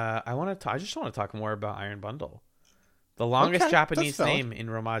 I just want to talk more about Iron Bundle, the longest Japanese name in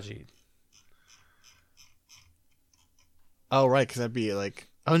Romaji. Oh right, because that'd be like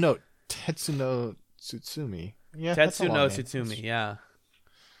Tetsuno Tsutsumi. Yeah, Tetsuno Tsutsumi. Yeah,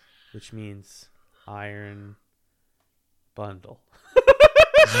 which means Iron Bundle.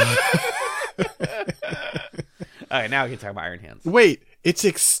 All right, now we can talk about Iron Hands. Wait, its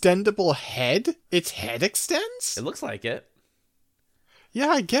extendable head? Its head extends? It looks like it. Yeah,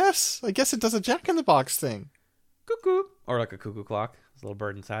 I guess it does a Jack-in-the-Box thing. Cuckoo. Or like a cuckoo clock. There's a little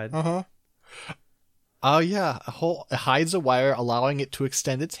bird inside. Uh-huh. Oh, yeah. It hides a wire, allowing it to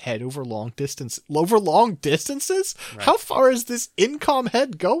extend its head over long distance. Over long distances? Right. How far is this Incom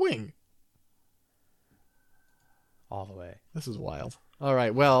head going? all the way. This is wild. All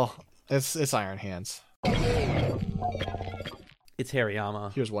right, well, it's Iron Hands. It's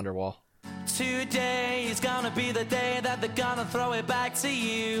Hariyama. Here's Wonderwall. Today is gonna be the day that they're gonna throw it back to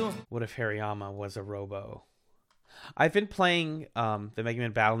you. What if Hariyama was a robo? I've been playing the Mega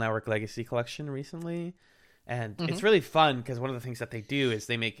Man Battle Network Legacy Collection recently, and it's really fun because one of the things that they do is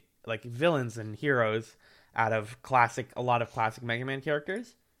they make like villains and heroes out of a lot of classic Mega Man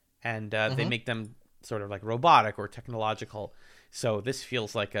characters, and they make them sort of like robotic or technological. So this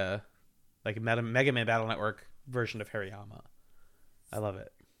feels like a Mega Man Battle Network version of Hariyama. I love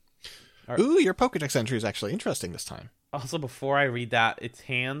it. Ooh, your Pokedex entry is actually interesting this time. Also, before I read that, its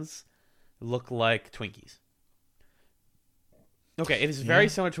hands look like Twinkies. Okay, it is very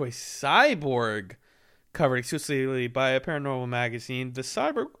similar to a cyborg covered exclusively by a paranormal magazine. The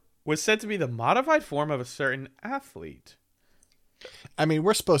cyborg was said to be the modified form of a certain athlete. I mean,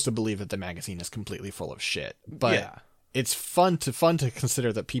 we're supposed to believe that the magazine is completely full of shit, but it's fun to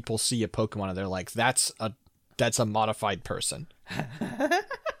consider that people see a Pokemon and they're like, that's a modified person.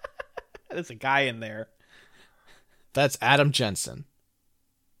 There's a guy in there. That's Adam Jensen.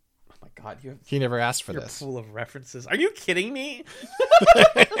 Oh my god, he never asked for you're this. Full of references. Are you kidding me?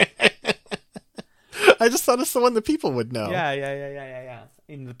 I just thought it's the one that people would know. Yeah.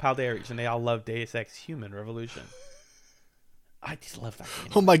 In the Paldea region, they all love Deus Ex Human Revolution. I just love that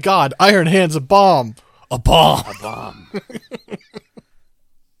game. Oh my god, Iron Hand's a bomb. A bomb.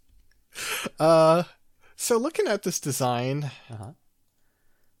 So looking at this design,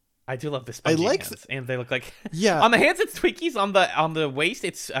 I do love the spongy hands, and they look like on the hands it's Twinkies, on the waist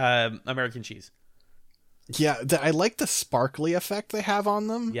it's American cheese. Yeah, I like the sparkly effect they have on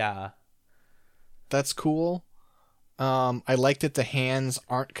them. Yeah, that's cool. I like that the hands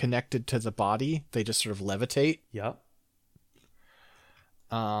aren't connected to the body; they just sort of levitate. Yep.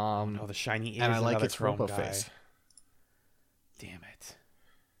 The shiny ears, and I like its robo guy. face. Damn it.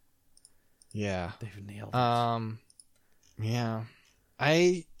 Yeah. They've nailed it. Yeah.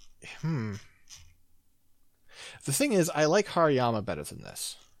 The thing is, I like Hariyama better than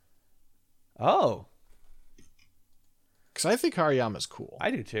this. Oh. Because I think Hariyama's cool.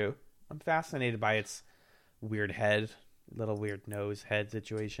 I do too. I'm fascinated by its weird head, little weird nose head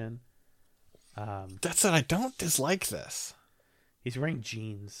situation. That's it. I don't dislike this. He's wearing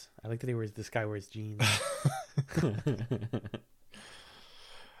jeans. I like that this guy wears jeans.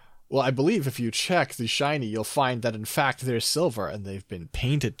 Well, I believe if you check the shiny, you'll find that in fact they're silver and they've been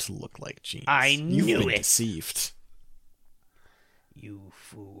painted to look like jeans. You've been deceived. You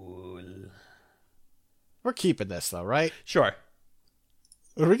fool. We're keeping this though, right? Sure.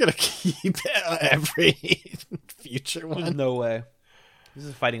 Are we gonna keep every future one? There's no way. This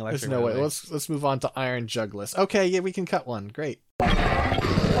is fighting electric. There's no way. Let's move on to Iron Jugless. Okay, yeah, we can cut one. Great.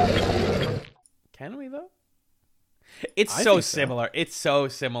 Can we though? It's so similar. It's so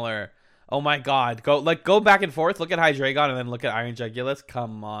similar. Oh my god. Go back and forth. Look at Hydreigon and then look at Iron Jugulis.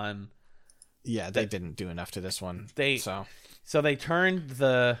 Come on. Yeah, they didn't do enough to this one. So they turned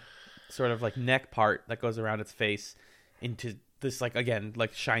the sort of like neck part that goes around its face into this like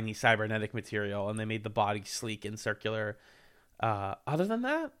shiny cybernetic material, and they made the body sleek and circular. Other than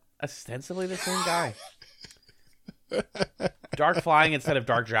that, ostensibly the same guy. Dark Flying instead of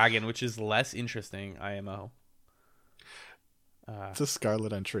Dark Dragon, which is less interesting, IMO. It's a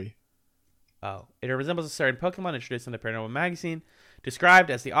Scarlet entry. Oh. It resembles a certain Pokemon introduced in the Paranormal magazine, described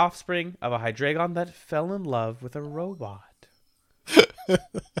as the offspring of a Hydreigon that fell in love with a robot.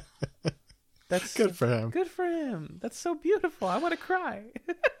 That's good for him. Good for him. That's so beautiful. I want to cry.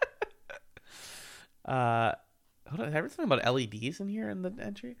 Hold on, have I something about LEDs in here in the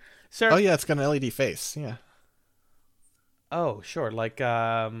entry? Sir. Oh yeah, it's got an LED face. Yeah. Oh, sure. Like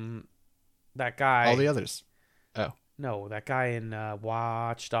that guy. All the others. Oh. No, that guy in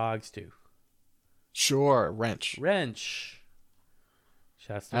Watch Dogs 2. Sure, Wrench. I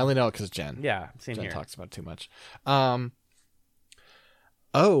only know it because Jen. Yeah, same Jen here. talks about it too much.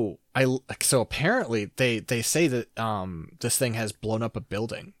 So apparently they say that this thing has blown up a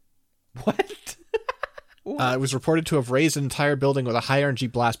building. What? It was reported to have raised an entire building with a high energy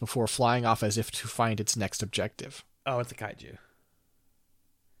blast before flying off as if to find its next objective. Oh, it's a kaiju.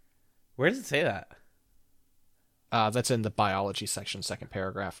 Where does it say that? That's in the biology section, second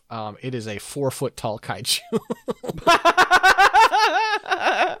paragraph. It is a 4-foot tall kaiju.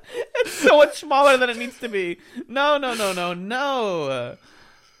 It's so much smaller than it needs to be. No.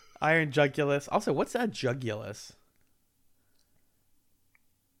 Iron Jugulus. Also, what's that Jugulus?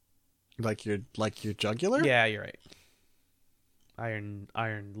 Like your jugular? Yeah, you're right. Iron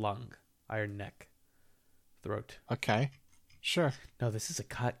lung, iron neck, throat. Okay, sure. No, this is a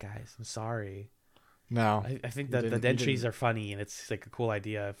cut, guys. I'm sorry. No. I think He that the didn't- he dentries didn't. are funny, and it's like a cool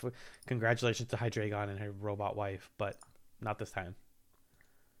idea. Congratulations to Hydreigon and her robot wife, but not this time.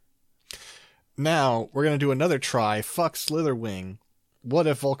 Now, we're going to do another try. Fuck Slitherwing. What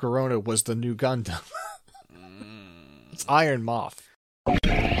if Volcarona was the new Gundam? It's Iron Moth.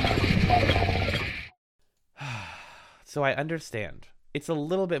 So I understand. It's a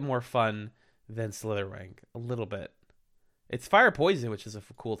little bit more fun than Slitherwing. A little bit. It's Fire Poison, which is a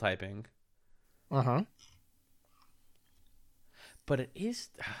cool typing. Uh-huh. But it is...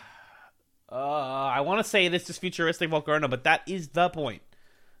 I want to say this is futuristic Volcarona, but that is the point.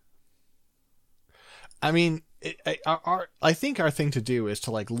 I mean, I think our thing to do is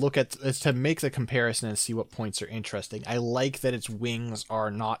to like is to make the comparison and see what points are interesting. I like that its wings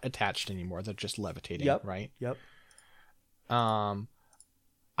are not attached anymore; they're just levitating. Yep. Right. Yep. I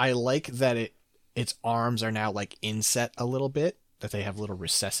like that its arms are now like inset a little bit; that they have little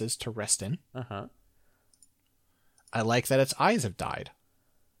recesses to rest in. I like that its eyes have died.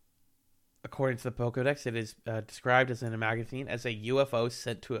 According to the Pokédex, it is described as in a magazine as a UFO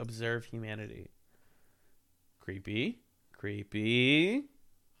sent to observe humanity. Creepy.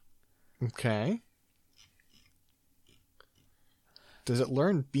 Okay. Does it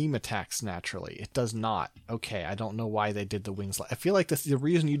learn beam attacks naturally? It does not. Okay, I don't know why they did the wings. I feel like the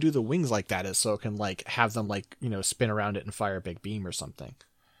reason you do the wings like that is so it can like have them like, spin around it and fire a big beam or something.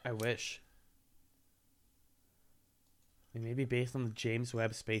 I wish. It may be based on the James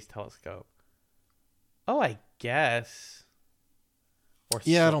Webb Space Telescope. Oh, I guess. Or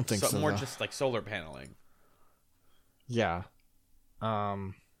yeah, I don't think so. More though. just like solar paneling. Yeah. I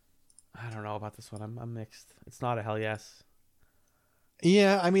don't know about this one. I'm mixed. It's not a hell yes.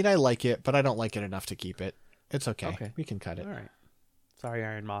 Yeah, I mean, I like it, but I don't like it enough to keep it. It's okay. Okay. We can cut it. All right. Sorry,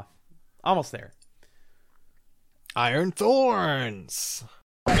 Iron Moth. Almost there. Iron Thorns!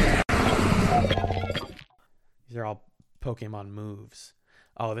 These are all Pokemon moves.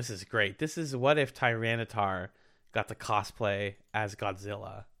 Oh, this is great. This is what if Tyranitar got to cosplay as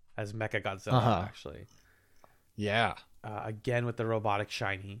Godzilla, as Mecha Godzilla, actually. Yeah. Again with the robotic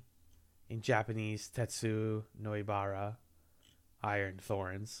shiny. In Japanese, Tetsu Noibara, Iron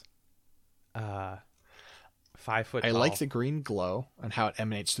Thorns. 5 foot I tall. like the green glow and how it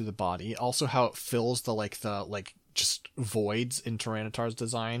emanates through the body. Also how it fills the just voids in Tyranitar's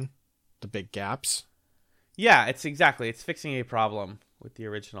design. The big gaps. Yeah, it's fixing a problem with the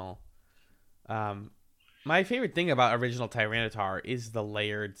original. My favorite thing about original Tyranitar is the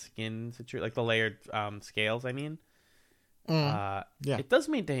layered skin situation, like the layered scales, I mean. Yeah. It does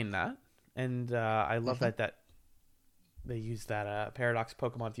maintain that. And I love that they use that Paradox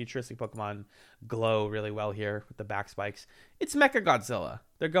Pokemon, futuristic Pokemon glow really well here with the back spikes. It's Mecha Godzilla.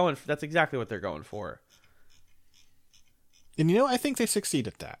 That's exactly what they're going for. And I think they succeed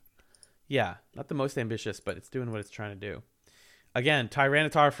at that. Yeah, not the most ambitious, but it's doing what it's trying to do. Again,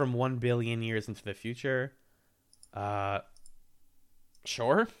 Tyranitar from 1 billion years into the future.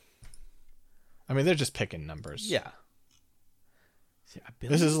 Sure. I mean, they're just picking numbers. Yeah.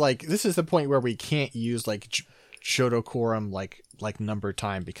 This is the point where we can't use like Johto Quorum like number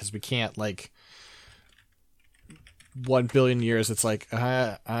time because we can't 1 billion years. It's like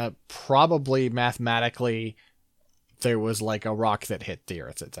probably mathematically there was like a rock that hit the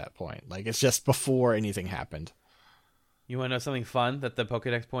Earth at that point. Like it's just before anything happened. You want to know something fun that the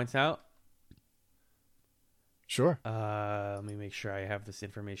Pokédex points out? Sure. Let me make sure I have this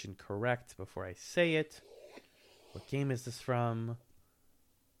information correct before I say it. What game is this from?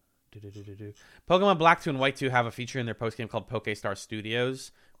 Pokemon Black 2 and White 2 have a feature in their post game called PokéStar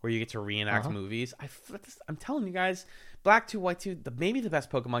Studios where you get to reenact movies. I'm telling you guys, Black 2, White 2, maybe the best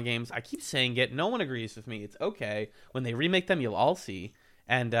Pokemon games. I keep saying it. No one agrees with me. It's okay. When they remake them, you'll all see.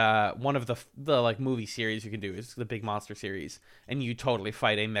 And one of the movie series you can do is the Big Monster series, and you totally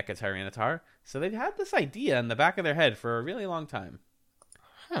fight a Mecha Tyranitar. So they've had this idea in the back of their head for a really long time.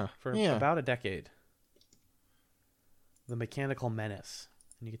 For about a decade. The Mechanical Menace.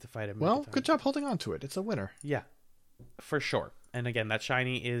 And you get to fight a Mecha Well, Tyranitar. good job holding on to it. It's a winner. Yeah, for sure. And again, that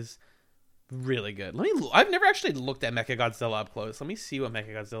shiny is really good. I've never actually looked at Mecha Godzilla up close. Let me see what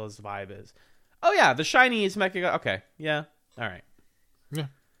Mecha Godzilla's vibe is. Oh yeah, the shiny is Mecha. Okay, yeah, all right. Yeah.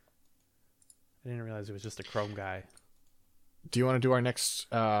 I didn't realize it was just a chrome guy. Do you want to do our next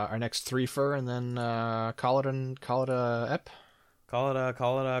three fur and then call it a ep? Call it a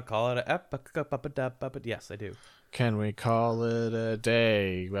ep. Yes, I do. Can we call it a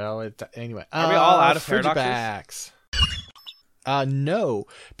day? Well, anyway. Are we all out of paradoxes? No,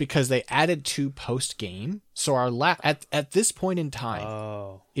 because they added 2 post game. So our at this point in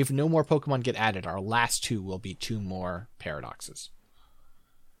time, if no more Pokemon get added, our last 2 will be 2 more paradoxes.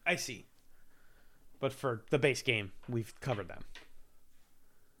 I see. But for the base game, we've covered them.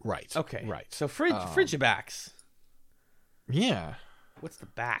 Right. Okay. Right. So Frigibax. Yeah. What's the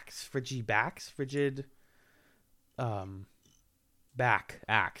backs? Frigibacks? Frigid. Back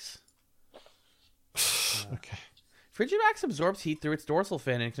axe. Okay. Frigibax absorbs heat through its dorsal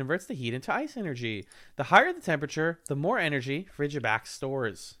fin and converts the heat into ice energy. The higher the temperature, the more energy Frigibax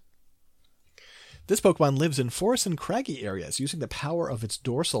stores. This Pokemon lives in forest and craggy areas. Using the power of its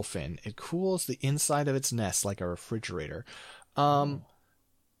dorsal fin, it cools the inside of its nest like a refrigerator.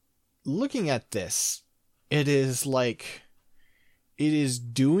 Looking at this, it is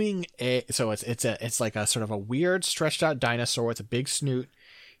doing it's like a sort of a weird stretched out dinosaur with a big snoot.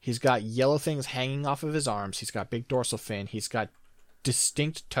 He's got yellow things hanging off of his arms. He's got big dorsal fin. He's got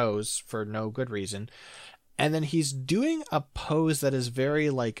distinct toes for no good reason. And then he's doing a pose that is very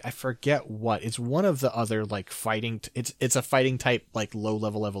I forget what. It's one of the other fighting. It's a fighting type low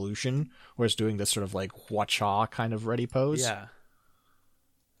level evolution where it's doing this sort of Hua-Cha kind of ready pose. Yeah.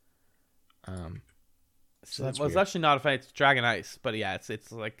 So that's it's actually not a fight. It's Dragon Ice, but yeah,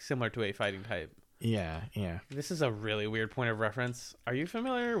 it's similar to a fighting type. Yeah. This is a really weird point of reference. Are you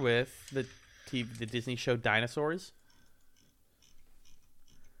familiar with the Disney show Dinosaurs?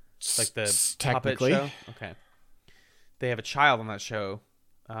 Like the puppet show? Okay. They have a child on that show.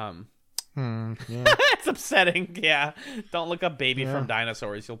 Yeah. It's upsetting. Yeah. Don't look up Baby from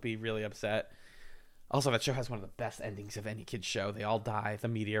Dinosaurs. You'll be really upset. Also, that show has one of the best endings of any kid's show. They all die. The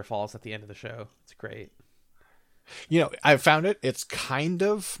meteor falls at the end of the show. It's great. I found it. It's kind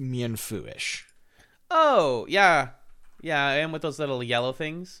of Mienfoo-ish. Oh, yeah. Yeah, and with those little yellow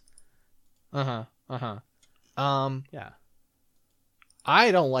things. Yeah.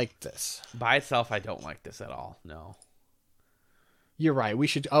 I don't like this. By itself, I don't like this at all. No. You're right. We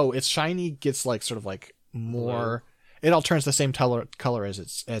should. Oh, its shiny gets sort of more. Blue. It all turns the same color as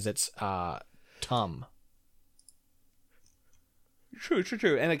its tum.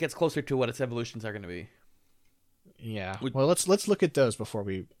 True. And it gets closer to what its evolutions are going to be. Yeah. Well, let's look at those before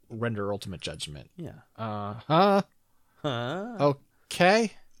we render ultimate judgment. Yeah.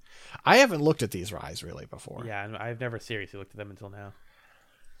 Okay. I haven't looked at these eyes really before. Yeah, and I've never seriously looked at them until now.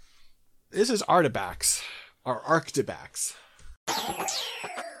 This is Artibax, or Arctibax.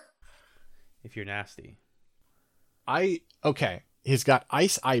 If you're nasty. Okay. He's got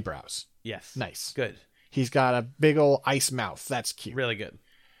ice eyebrows. Yes. Nice. Good. He's got a big old ice mouth. That's cute. Really good.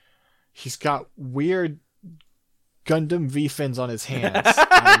 He's got weird Gundam V-fins on his hands.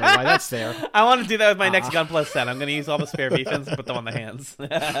 I don't know why that's there. I want to do that with my next Gun Plus set. I'm going to use all the spare V-fins and put them on the hands.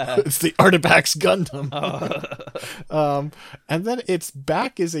 It's the Artibax Gundam. And then its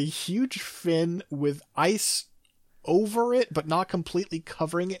back is a huge fin with ice over it, but not completely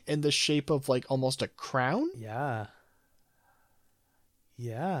covering it in the shape of almost a crown. Yeah.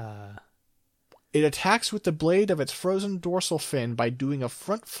 It attacks with the blade of its frozen dorsal fin by doing a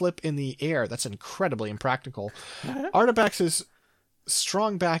front flip in the air. That's incredibly impractical. Artibax's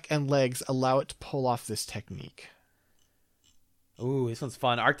strong back and legs allow it to pull off this technique. Ooh, this one's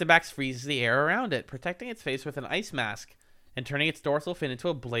fun. Arctibax freezes the air around it, protecting its face with an ice mask and turning its dorsal fin into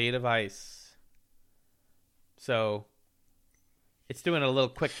a blade of ice. So, it's doing a little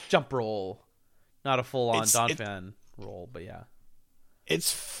quick jump roll. Not a full-on Donphan roll, but yeah.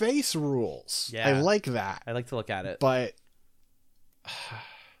 Its face rules. Yeah. I like that. I like to look at it. But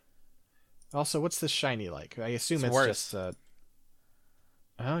also, what's this shiny like? I assume it's worse. Just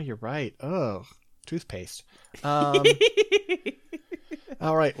Oh, you're right. Oh, toothpaste. All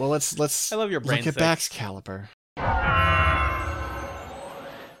right. Well, let's I love your brain look at Baxcalibur.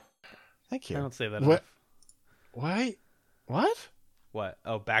 Thank you. I don't say that enough. Why? What? What?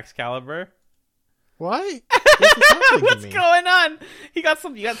 Oh, Baxcalibur? Why? What's going on? You got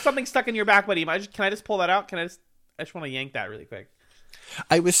something stuck in your back, buddy. Can I just pull that out? I just want to yank that really quick.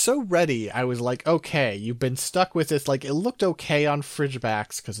 I was so ready. I was like, okay, you've been stuck with this. It looked okay on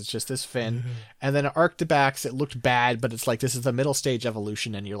Frigibax because it's just this fin. And then Arctibax, it looked bad, but it's this is the middle stage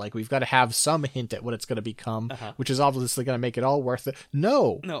evolution. And you're like, we've got to have some hint at what it's going to become, which is obviously going to make it all worth it.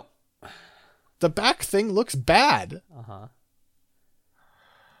 No. The back thing looks bad.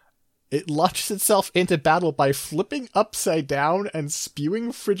 It launches itself into battle by flipping upside down and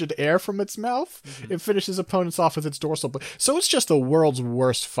spewing frigid air from its mouth. It finishes opponents off with its dorsal. So it's just the world's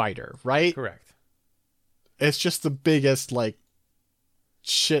worst fighter, right? Correct. It's just the biggest,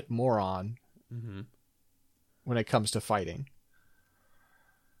 shit moron when it comes to fighting.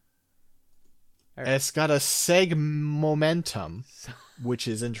 Right. It's got a seg momentum, which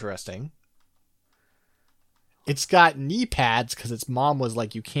is interesting. It's got knee pads because its mom was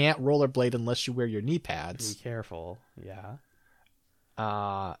like, you can't rollerblade unless you wear your knee pads. Be careful. Yeah.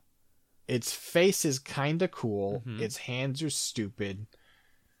 its face is kind of cool. Mhm. Its hands are stupid.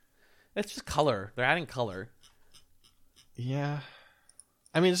 It's just color. They're adding color. Yeah.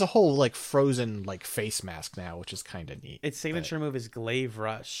 I mean, it's a whole, like, frozen, like, face mask now, which is kind of neat. Its signature move is Glaive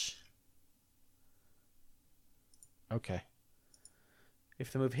Rush. Okay.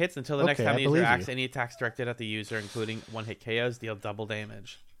 If the move hits until the next Okay, time I the user believe acts, you. any attacks directed at the user, including one-hit KOs, deal double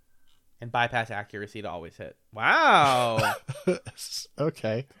damage. And bypass accuracy to always hit. Wow!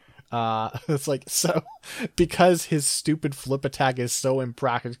 Okay. It's like, so, because his stupid flip attack is so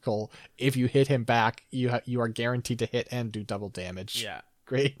impractical, if you hit him back, you are guaranteed to hit and do double damage. Yeah.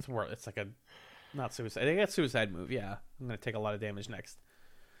 Great. It's like a... Not suicide. I think that's suicide move, yeah. I'm going to take a lot of damage next.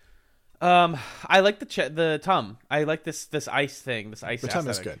 I like the Tum. I like this ice thing, this ice The Tum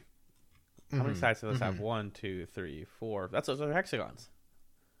is aesthetic. good. How many sides does this have? 1, 2, 3, 4. Those are hexagons.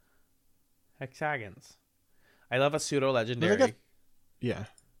 Hexagons. I love a pseudo legendary. Yeah.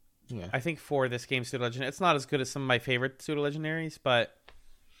 Yeah. I think for this game, pseudo legendary, it's not as good as some of my favorite pseudo legendaries, but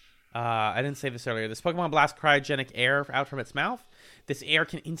I didn't say this earlier. This Pokemon blasts cryogenic air out from its mouth. This air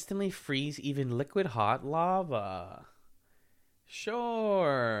can instantly freeze even liquid hot lava.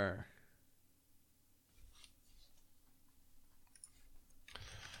 Sure.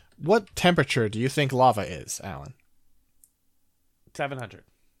 What temperature do you think lava is, Alan? 700.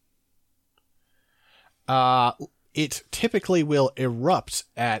 It typically will erupt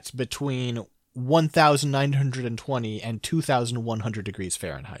at between 1,920 and 2,100 degrees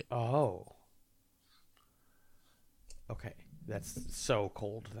Fahrenheit. Oh. Okay. That's so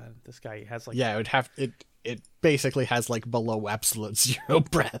cold then. This guy has like... Yeah, it basically has like below absolute zero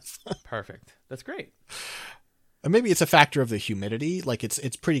breath. Perfect. That's great. And maybe it's a factor of the humidity. Like it's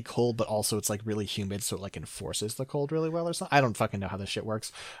pretty cold, but also it's like really humid, so it like enforces the cold really well or something. I don't fucking know how this shit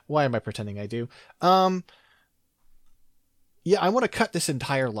works. Why am I pretending I do? Yeah, I want to cut this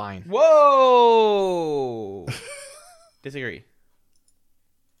entire line. Whoa! Disagree.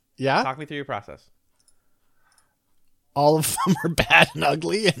 Yeah? Talk me through your process. All of them are bad and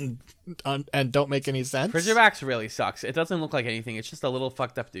ugly and don't make any sense. Frigivax really sucks. It doesn't look like anything. It's just a little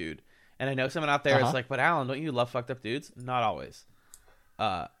fucked up dude. And I know someone out there is like, but Alan, don't you love fucked up dudes? Not always.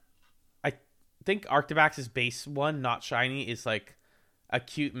 I think Arctivax's base one, not shiny, is like a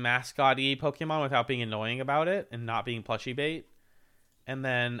cute mascot-y Pokemon without being annoying about it and not being plushie bait. And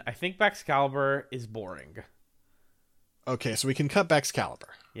then I think Baxcalibur is boring. Okay, so we can cut Baxcalibur.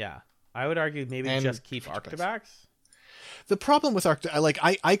 Yeah. I would argue maybe And just keep Arctivax. The problem with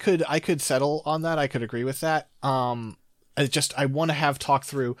I could settle on that. I could agree with that. I want to have talk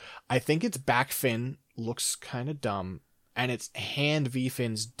through. I think its back fin looks kind of dumb, and its hand V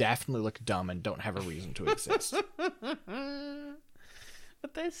fins definitely look dumb and don't have a reason to exist.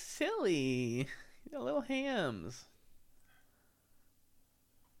 But they're silly. They're little hams.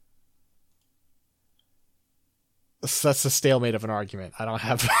 That's the stalemate of an argument. I don't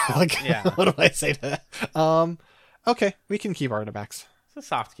have like. Yeah. What do I say to that? Okay, we can keep Arctivax. It's a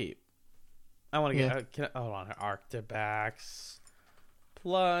soft keep. I want to get... Yeah. Hold on. Arctivax.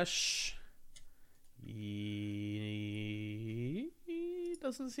 Plush.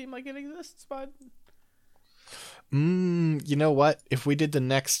 Doesn't seem like it exists, bud. You know what? If we did the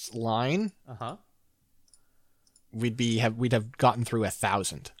next line, Uh-huh. we'd have gotten through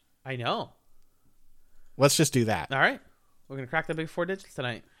 1,000. I know. Let's just do that. All right. We're going to crack the big 4 digits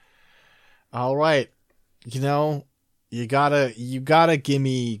tonight. All right. You know, you gotta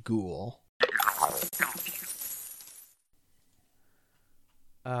gimme Ghoul.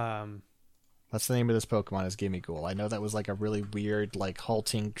 That's the name of this Pokemon, is Gimme Ghoul. I know that was like a really weird, like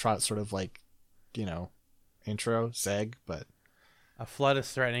halting trot sort of like, intro, seg, but A flood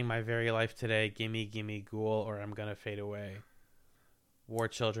is threatening my very life today. Gimme, gimme, ghoul, or I'm going to fade away. War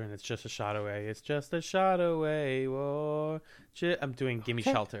children, it's just a shot away. It's just a shot away. I'm doing gimme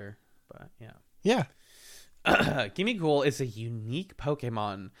shelter, but yeah. Yeah. Gimme Ghoul is a unique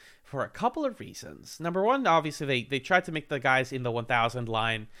Pokemon for a couple of reasons. Number one, obviously, they tried to make the guys in the 1000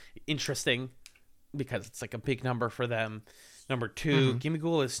 line interesting because it's like a big number for them. Number two, Gimme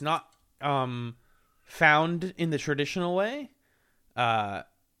Ghoul is not found in the traditional way.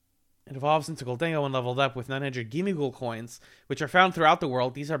 It evolves into Gholdengo when leveled up with 900 Gimme Ghoul coins, which are found throughout the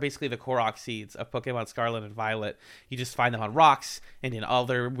world. These are basically the Korok seeds of Pokemon Scarlet and Violet. You just find them on rocks and in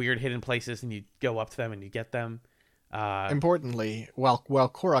other weird hidden places, and you go up to them and you get them. Importantly, while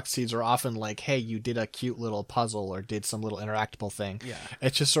Korok seeds are often like, hey, you did a cute little puzzle or did some little interactable thing. Yeah.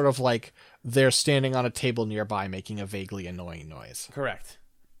 It's just sort of like they're standing on a table nearby making a vaguely annoying noise. Correct.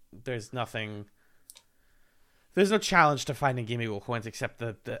 There's no challenge to finding Gimme Ghoul coins except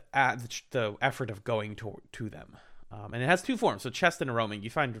the effort of going to them. And it has two forms, so chest and roaming. You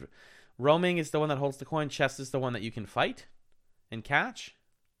find Roaming is the one that holds the coin. Chest is the one that you can fight and catch.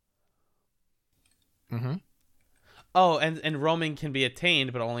 Mm-hmm. Oh, and roaming can be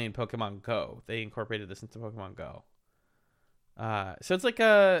attained, but only in Pokemon Go. They incorporated this into Pokemon Go. So it's like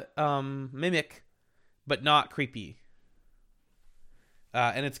a mimic, but not creepy.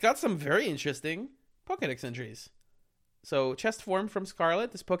 And it's got some very interesting Pokedex entries. So, chest form from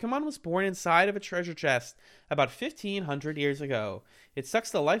Scarlet. This Pokemon was born inside of a treasure chest about 1,500 years ago. It sucks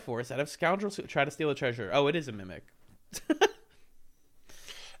the life force out of scoundrels who try to steal the treasure. Oh, it is a mimic.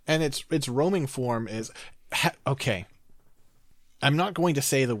 And its roaming form is okay. I'm not going to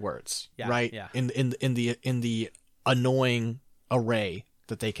say the words, right? Yeah. In the annoying array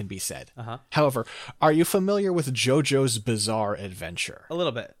that they can be said. Uh-huh. However, are you familiar with JoJo's Bizarre Adventure? A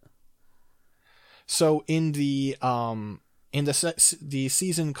little bit. So in the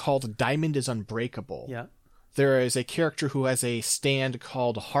season called Diamond is Unbreakable, Yeah. there is a character who has a stand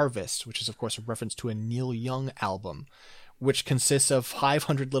called Harvest, which is of course a reference to a Neil Young album, which consists of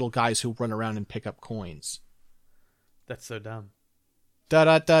 500 little guys who run around and pick up coins. That's so dumb. Da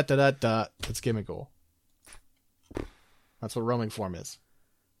da da da da da. It's Gimmigool. That's what roaming form is.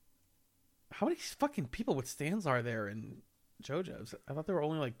 How many fucking people with stands are there in JoJo's? I thought there were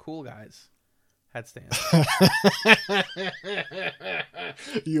only like cool guys had stands.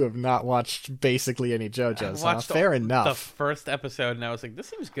 You have not watched basically any JoJo's. Fair enough. The first episode, and I was like, "This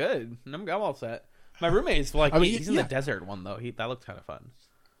seems good." And I'm all set. My roommate's like, he's in the desert one though. That looked kind of fun.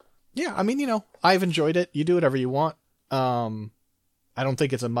 Yeah, I mean, I've enjoyed it. You do whatever you want. I don't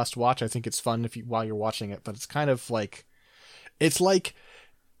think it's a must watch. I think it's fun while you're watching it, but it's kind of like, it's like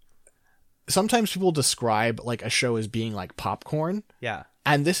sometimes people describe like a show as being like popcorn. Yeah.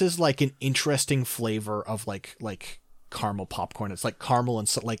 And this is like an interesting flavor of like caramel popcorn. It's like caramel and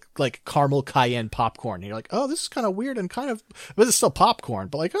like caramel cayenne popcorn. And you're like, oh, this is kind of weird and kind of, but it's still popcorn.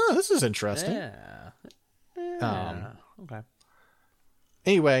 But like, oh, this is interesting. Yeah. Okay.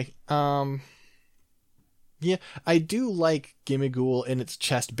 Anyway, yeah, I do like Gimmigool in its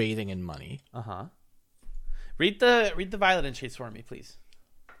chest bathing in money. Uh-huh. Read the Violet entries for me, please.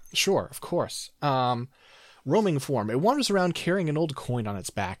 Sure, of course. Roaming form. It wanders around carrying an old coin on its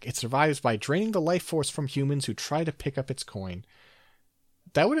back. It survives by draining the life force from humans who try to pick up its coin.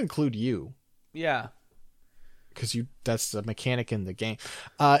 That would include you. Yeah. Because that's the mechanic in the game.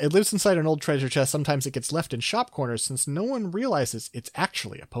 It lives inside an old treasure chest. Sometimes it gets left in shop corners since no one realizes it's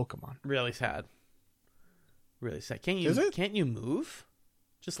actually a Pokemon. Really sad. Really sad. Can't you move?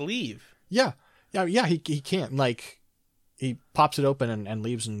 Just leave. Yeah. He can't. Like, he pops it open and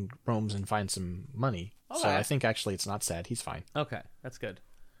leaves and roams and finds some money. Okay. So I think actually it's not sad. He's fine. Okay, that's good.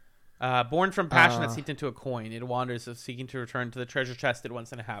 Born from passion that seeped into a coin, it wanders seeking to return to the treasure chest it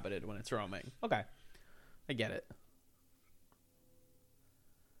once inhabited when it's roaming. Okay, I get it.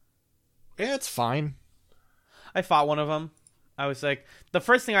 Yeah, it's fine. I fought one of them. I was like, the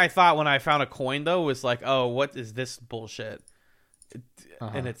first thing I thought when I found a coin though was like, oh, what is this bullshit?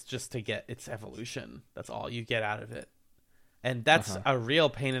 And it's just to get its evolution. That's all you get out of it. And that's a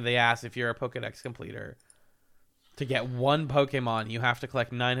real pain in the ass if you're a Pokedex completer. To get one Pokemon, you have to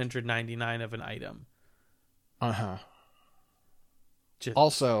collect 999 of an item.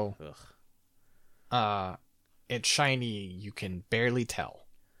 Also, it's shiny, you can barely tell.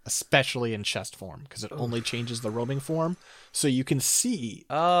 Especially in chest form, because it only changes the roaming form. So you can see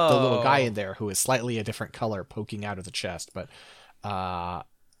the little guy in there who is slightly a different color poking out of the chest. But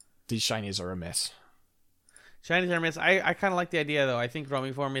these shinies are a miss. Shinies are a miss. I kind of like the idea, though. I think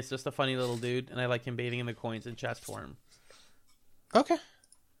roaming form is just a funny little dude, and I like him bathing in the coins in chest form. Okay.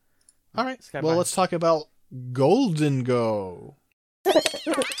 All right. Well, let's talk about Golden Go. The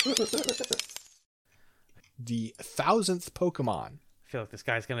 1000th Pokemon. I feel like this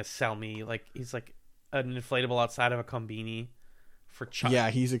guy's going to sell me. Like, he's like an inflatable outside of a Combini for chocolate.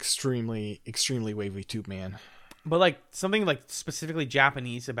 Yeah, he's extremely, extremely wavy tube man. But like something like specifically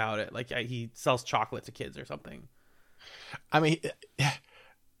Japanese about it, like he sells chocolate to kids or something. I mean,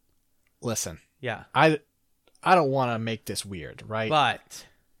 listen. Yeah. I don't want to make this weird, right? But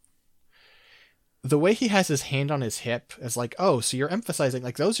the way he has his hand on his hip is like, oh, so you're emphasizing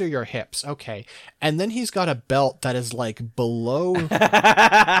like those are your hips, okay? And then he's got a belt that is like below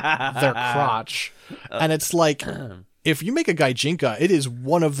their crotch, and it's like, if you make a Gaijinka, it is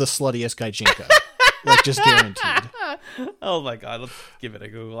one of the sluttiest Gaijinka. Like, just guaranteed. Oh my god, let's give it a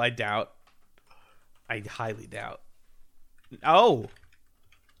Google. I doubt. I highly doubt. Oh!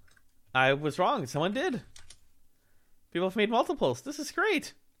 I was wrong. Someone did. People have made multiples. This is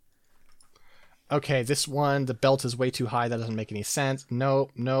great. Okay, this one, the belt is way too high. That doesn't make any sense. Nope.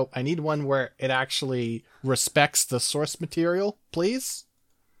 I need one where it actually respects the source material, please.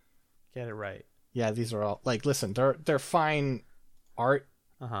 Get it right. Yeah, these are all like, listen, they're fine art,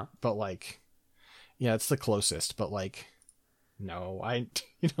 but like, yeah, it's the closest. But like, no,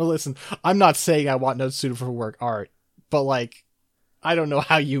 listen, I'm not saying I want no suitable for work art, but like, I don't know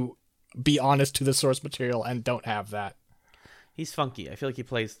how you be honest to the source material and don't have that. He's funky. I feel like he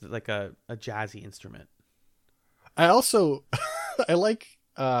plays like a jazzy instrument. I also, I like,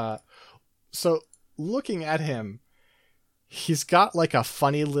 so looking at him, he's got like a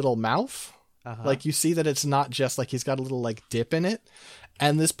funny little mouth. Like you see that it's not just like he's got a little like dip in it.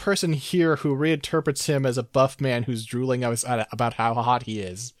 And this person here who reinterprets him as a buff man who's drooling about how hot he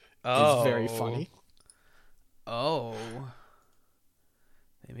is very funny. Oh.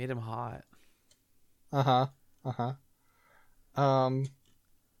 They made him hot.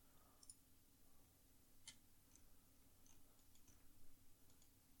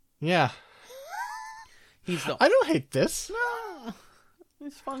 Yeah. I don't hate this. No.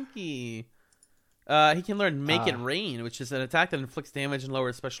 He's funky. He can learn Make It Rain, which is an attack that inflicts damage and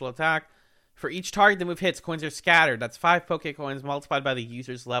lowers special attack. For each target the move hits, coins are scattered. That's 5 Poke coins multiplied by the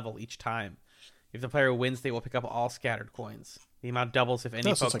user's level each time. If the player wins, they will pick up all scattered coins. The amount doubles if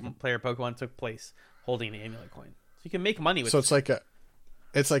any player Pokemon took place holding an amulet coin. So you can make money with. So it's like a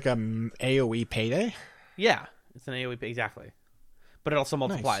AOE payday. Yeah, it's an AOE exactly, but it also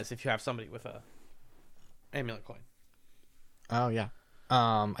multiplies if you have somebody with a amulet coin. Oh yeah.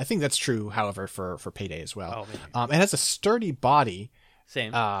 I think that's true, however, for payday as well. Oh, it has a sturdy body.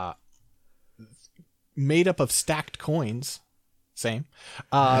 Same. Made up of stacked coins. Same.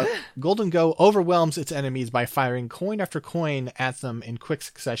 Golden Go overwhelms its enemies by firing coin after coin at them in quick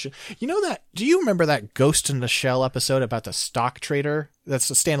succession. You know that? Do you remember that Ghost in the Shell episode about the stock trader? That's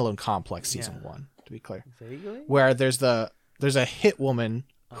a standalone complex season 1, to be clear. Vaguely? Where there's a hit woman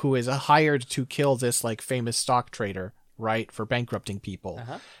who is hired to kill this like famous stock trader, right, for bankrupting people.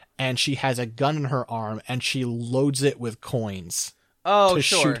 And she has a gun in her arm and she loads it with coins. To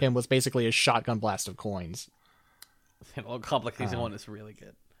shoot him with basically a shotgun blast of coins. Standalone complex season 1 is really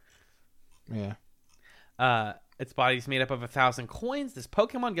good. Yeah. Its body is made up of 1,000 coins. This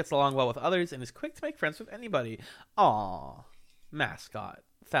Pokemon gets along well with others and is quick to make friends with anybody. Aww. Mascot.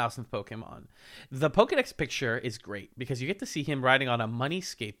 1,000th Pokemon. The Pokedex picture is great because you get to see him riding on a money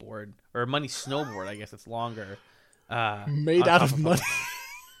skateboard, or a money snowboard, I guess it's longer. Made out of money.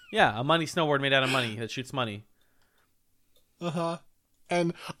 Yeah, a money snowboard made out of money that shoots money.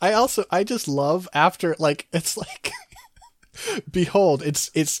 And I just love after, like, it's like, behold,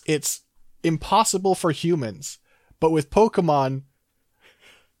 it's impossible for humans, but with Pokemon,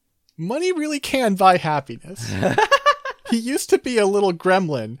 money really can buy happiness. He used to be a little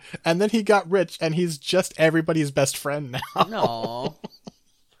gremlin, and then he got rich, and he's just everybody's best friend now. No.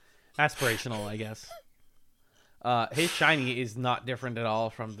 Aspirational, I guess. His shiny is not different at all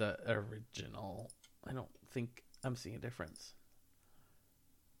from the original. I don't think I'm seeing a difference.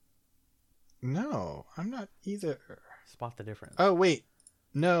 No, I'm not either. Spot the difference. Oh, wait.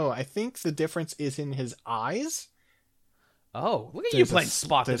 No, I think the difference is in his eyes. Oh, look at you playing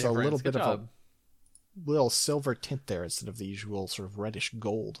Spot the difference. There's a little Good bit job. of a little silver tint there instead of the usual sort of reddish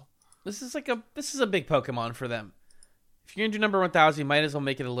gold. This is a big Pokemon for them. If you're gonna do number 1,000, you might as well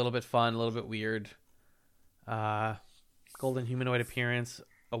make it a little bit fun, a little bit weird. Golden humanoid appearance,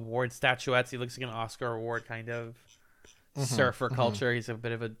 award statuettes. He looks like an Oscar award kind of. Surfer culture. He's a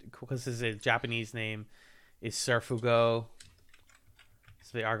bit of a, because his Japanese name is Surfugo, so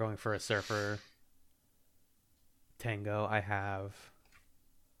they are going for a surfer. Tango. I have.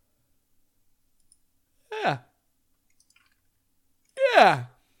 Yeah.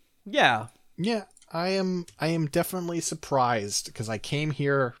 I am definitely surprised because I came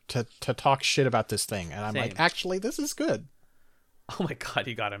here to talk shit about this thing, and I'm Same. like, actually, this is good. Oh my god,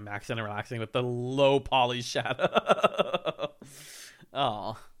 you got him max and relaxing with the low poly shadow.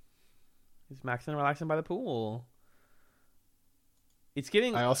 Oh. He's maxing and relaxing by the pool. It's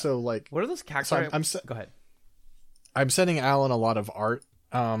getting. I also like. What are those cacti? So Go ahead. I'm sending Alan a lot of art,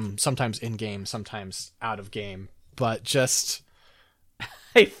 sometimes in game, sometimes out of game, but just.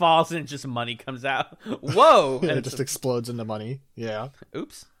 He falls and just money comes out. Whoa! And And it just explodes into money. Yeah.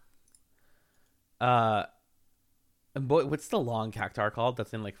 Oops. And boy, what's the long cactar called?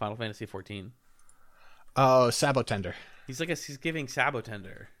 That's in like Final Fantasy 14. Oh, Sabotender. He's giving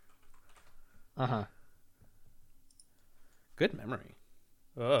Sabotender. Good memory.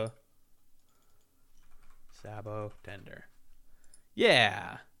 Sabotender.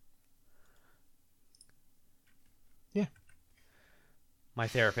 Yeah. Yeah. My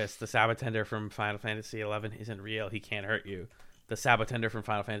therapist, the Sabotender from Final Fantasy 11 isn't real. He can't hurt you. The Sabotender from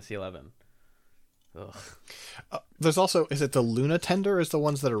Final Fantasy 11. Ugh. There's also, is it the Luna Tender is the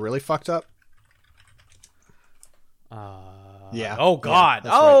ones that are really fucked up? Yeah. Oh God.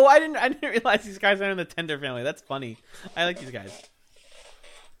 Yeah, that's right. I didn't realize these guys are in the Tender family. That's funny. I like these guys.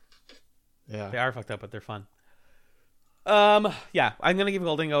 Yeah. They are fucked up, but they're fun. Yeah, I'm gonna give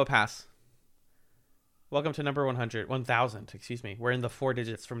Goldingo a pass. Welcome to number 1,000. Excuse me. We're in the 4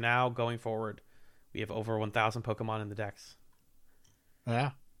 digits from now going forward. We have over 1,000 Pokemon in the decks.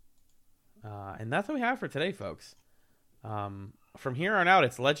 Yeah. And that's what we have for today, folks. From here on out,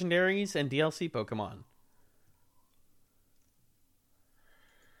 it's legendaries and DLC Pokemon.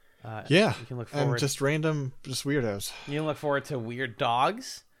 Yeah. You can look forward. And just weirdos. You can look forward to weird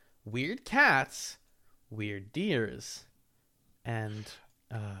dogs, weird cats, weird deers, and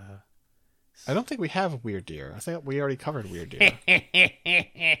I don't think we have a weird deer. I think we already covered weird deer.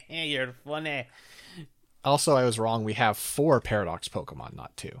 You're funny. Also, I was wrong. We have 4 Paradox Pokemon,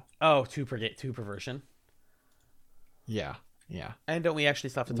 not 2. Oh, two per version. Yeah. Yeah. And don't we actually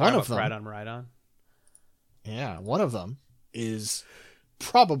still have to talk One about of them- Miraidon? Yeah. One of them is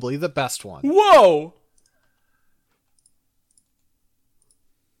probably the best one. Whoa!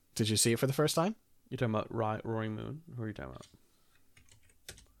 Did you see it for the first time? You're talking about Roaring Moon? Who are you talking about?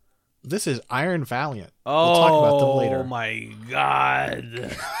 This is Iron Valiant. Oh, We'll talk about them later. My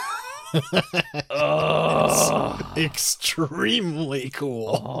God. Extremely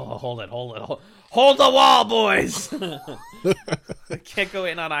cool. Oh, hold it. Hold the wall, boys. I can't go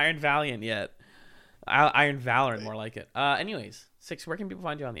in on Iron Valiant yet. Iron Valorant, more like it. Anyways, Six, where can people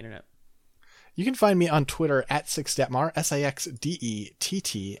find you on the internet? You can find me on Twitter at Sixdettmar,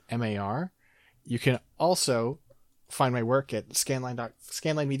 SIXDETTMAR. You can also find my work at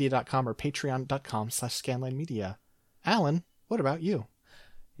scanlinemedia.com or patreon.com/scanlinemedia. Alan, what about you?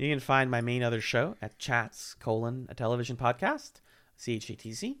 You can find my main other show at Chats: a television podcast,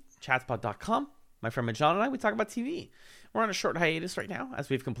 CHATZ, chatspot.com. My friend John and I, we talk about TV. We're on a short hiatus right now as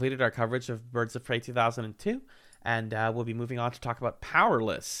we've completed our coverage of Birds of Prey 2002, and we'll be moving on to talk about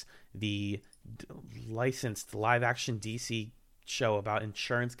Powerless, the licensed live-action DC show about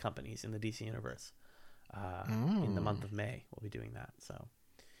insurance companies in the DC universe. In the month of May, we'll be doing that. So,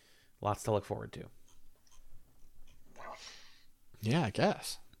 lots to look forward to. Yeah, I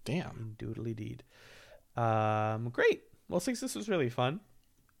guess. Damn. Doodly deed. Great. Well, Six, this was really fun,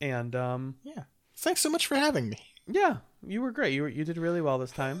 and Yeah. Thanks so much for having me. yeah, you were great. You did really well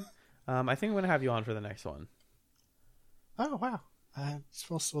this time. I think I'm gonna have you on for the next one. Oh, wow.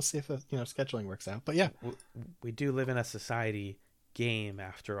 We'll see if the scheduling works out. But yeah. We do live in a society game,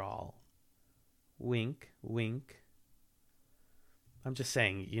 after all. Wink, wink. I'm just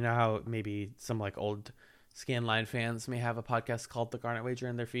saying, you know how maybe some like old Scanline fans may have a podcast called The Garnet Wager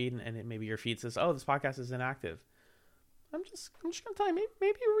in their feed, and maybe your feed says, "Oh, this podcast is inactive." I'm just gonna tell you,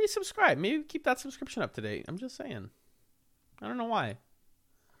 maybe resubscribe, maybe keep that subscription up to date. I'm just saying. I don't know why.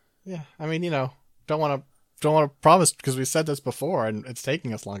 Yeah. I mean, don't want to promise because we said this before and it's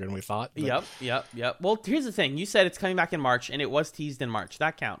taking us longer than we thought. But... Yep. Well, here's the thing. You said it's coming back in March, and it was teased in March.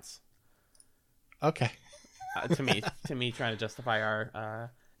 That counts. Okay. To me trying to justify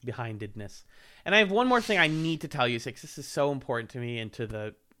our behindedness. And I have one more thing I need to tell you, Six. This is so important to me and to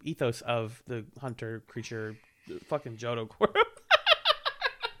the ethos of the hunter creature fucking Johto Quorum.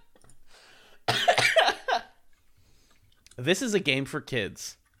 This is a game for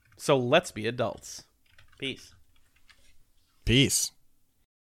kids, so let's be adults. Peace.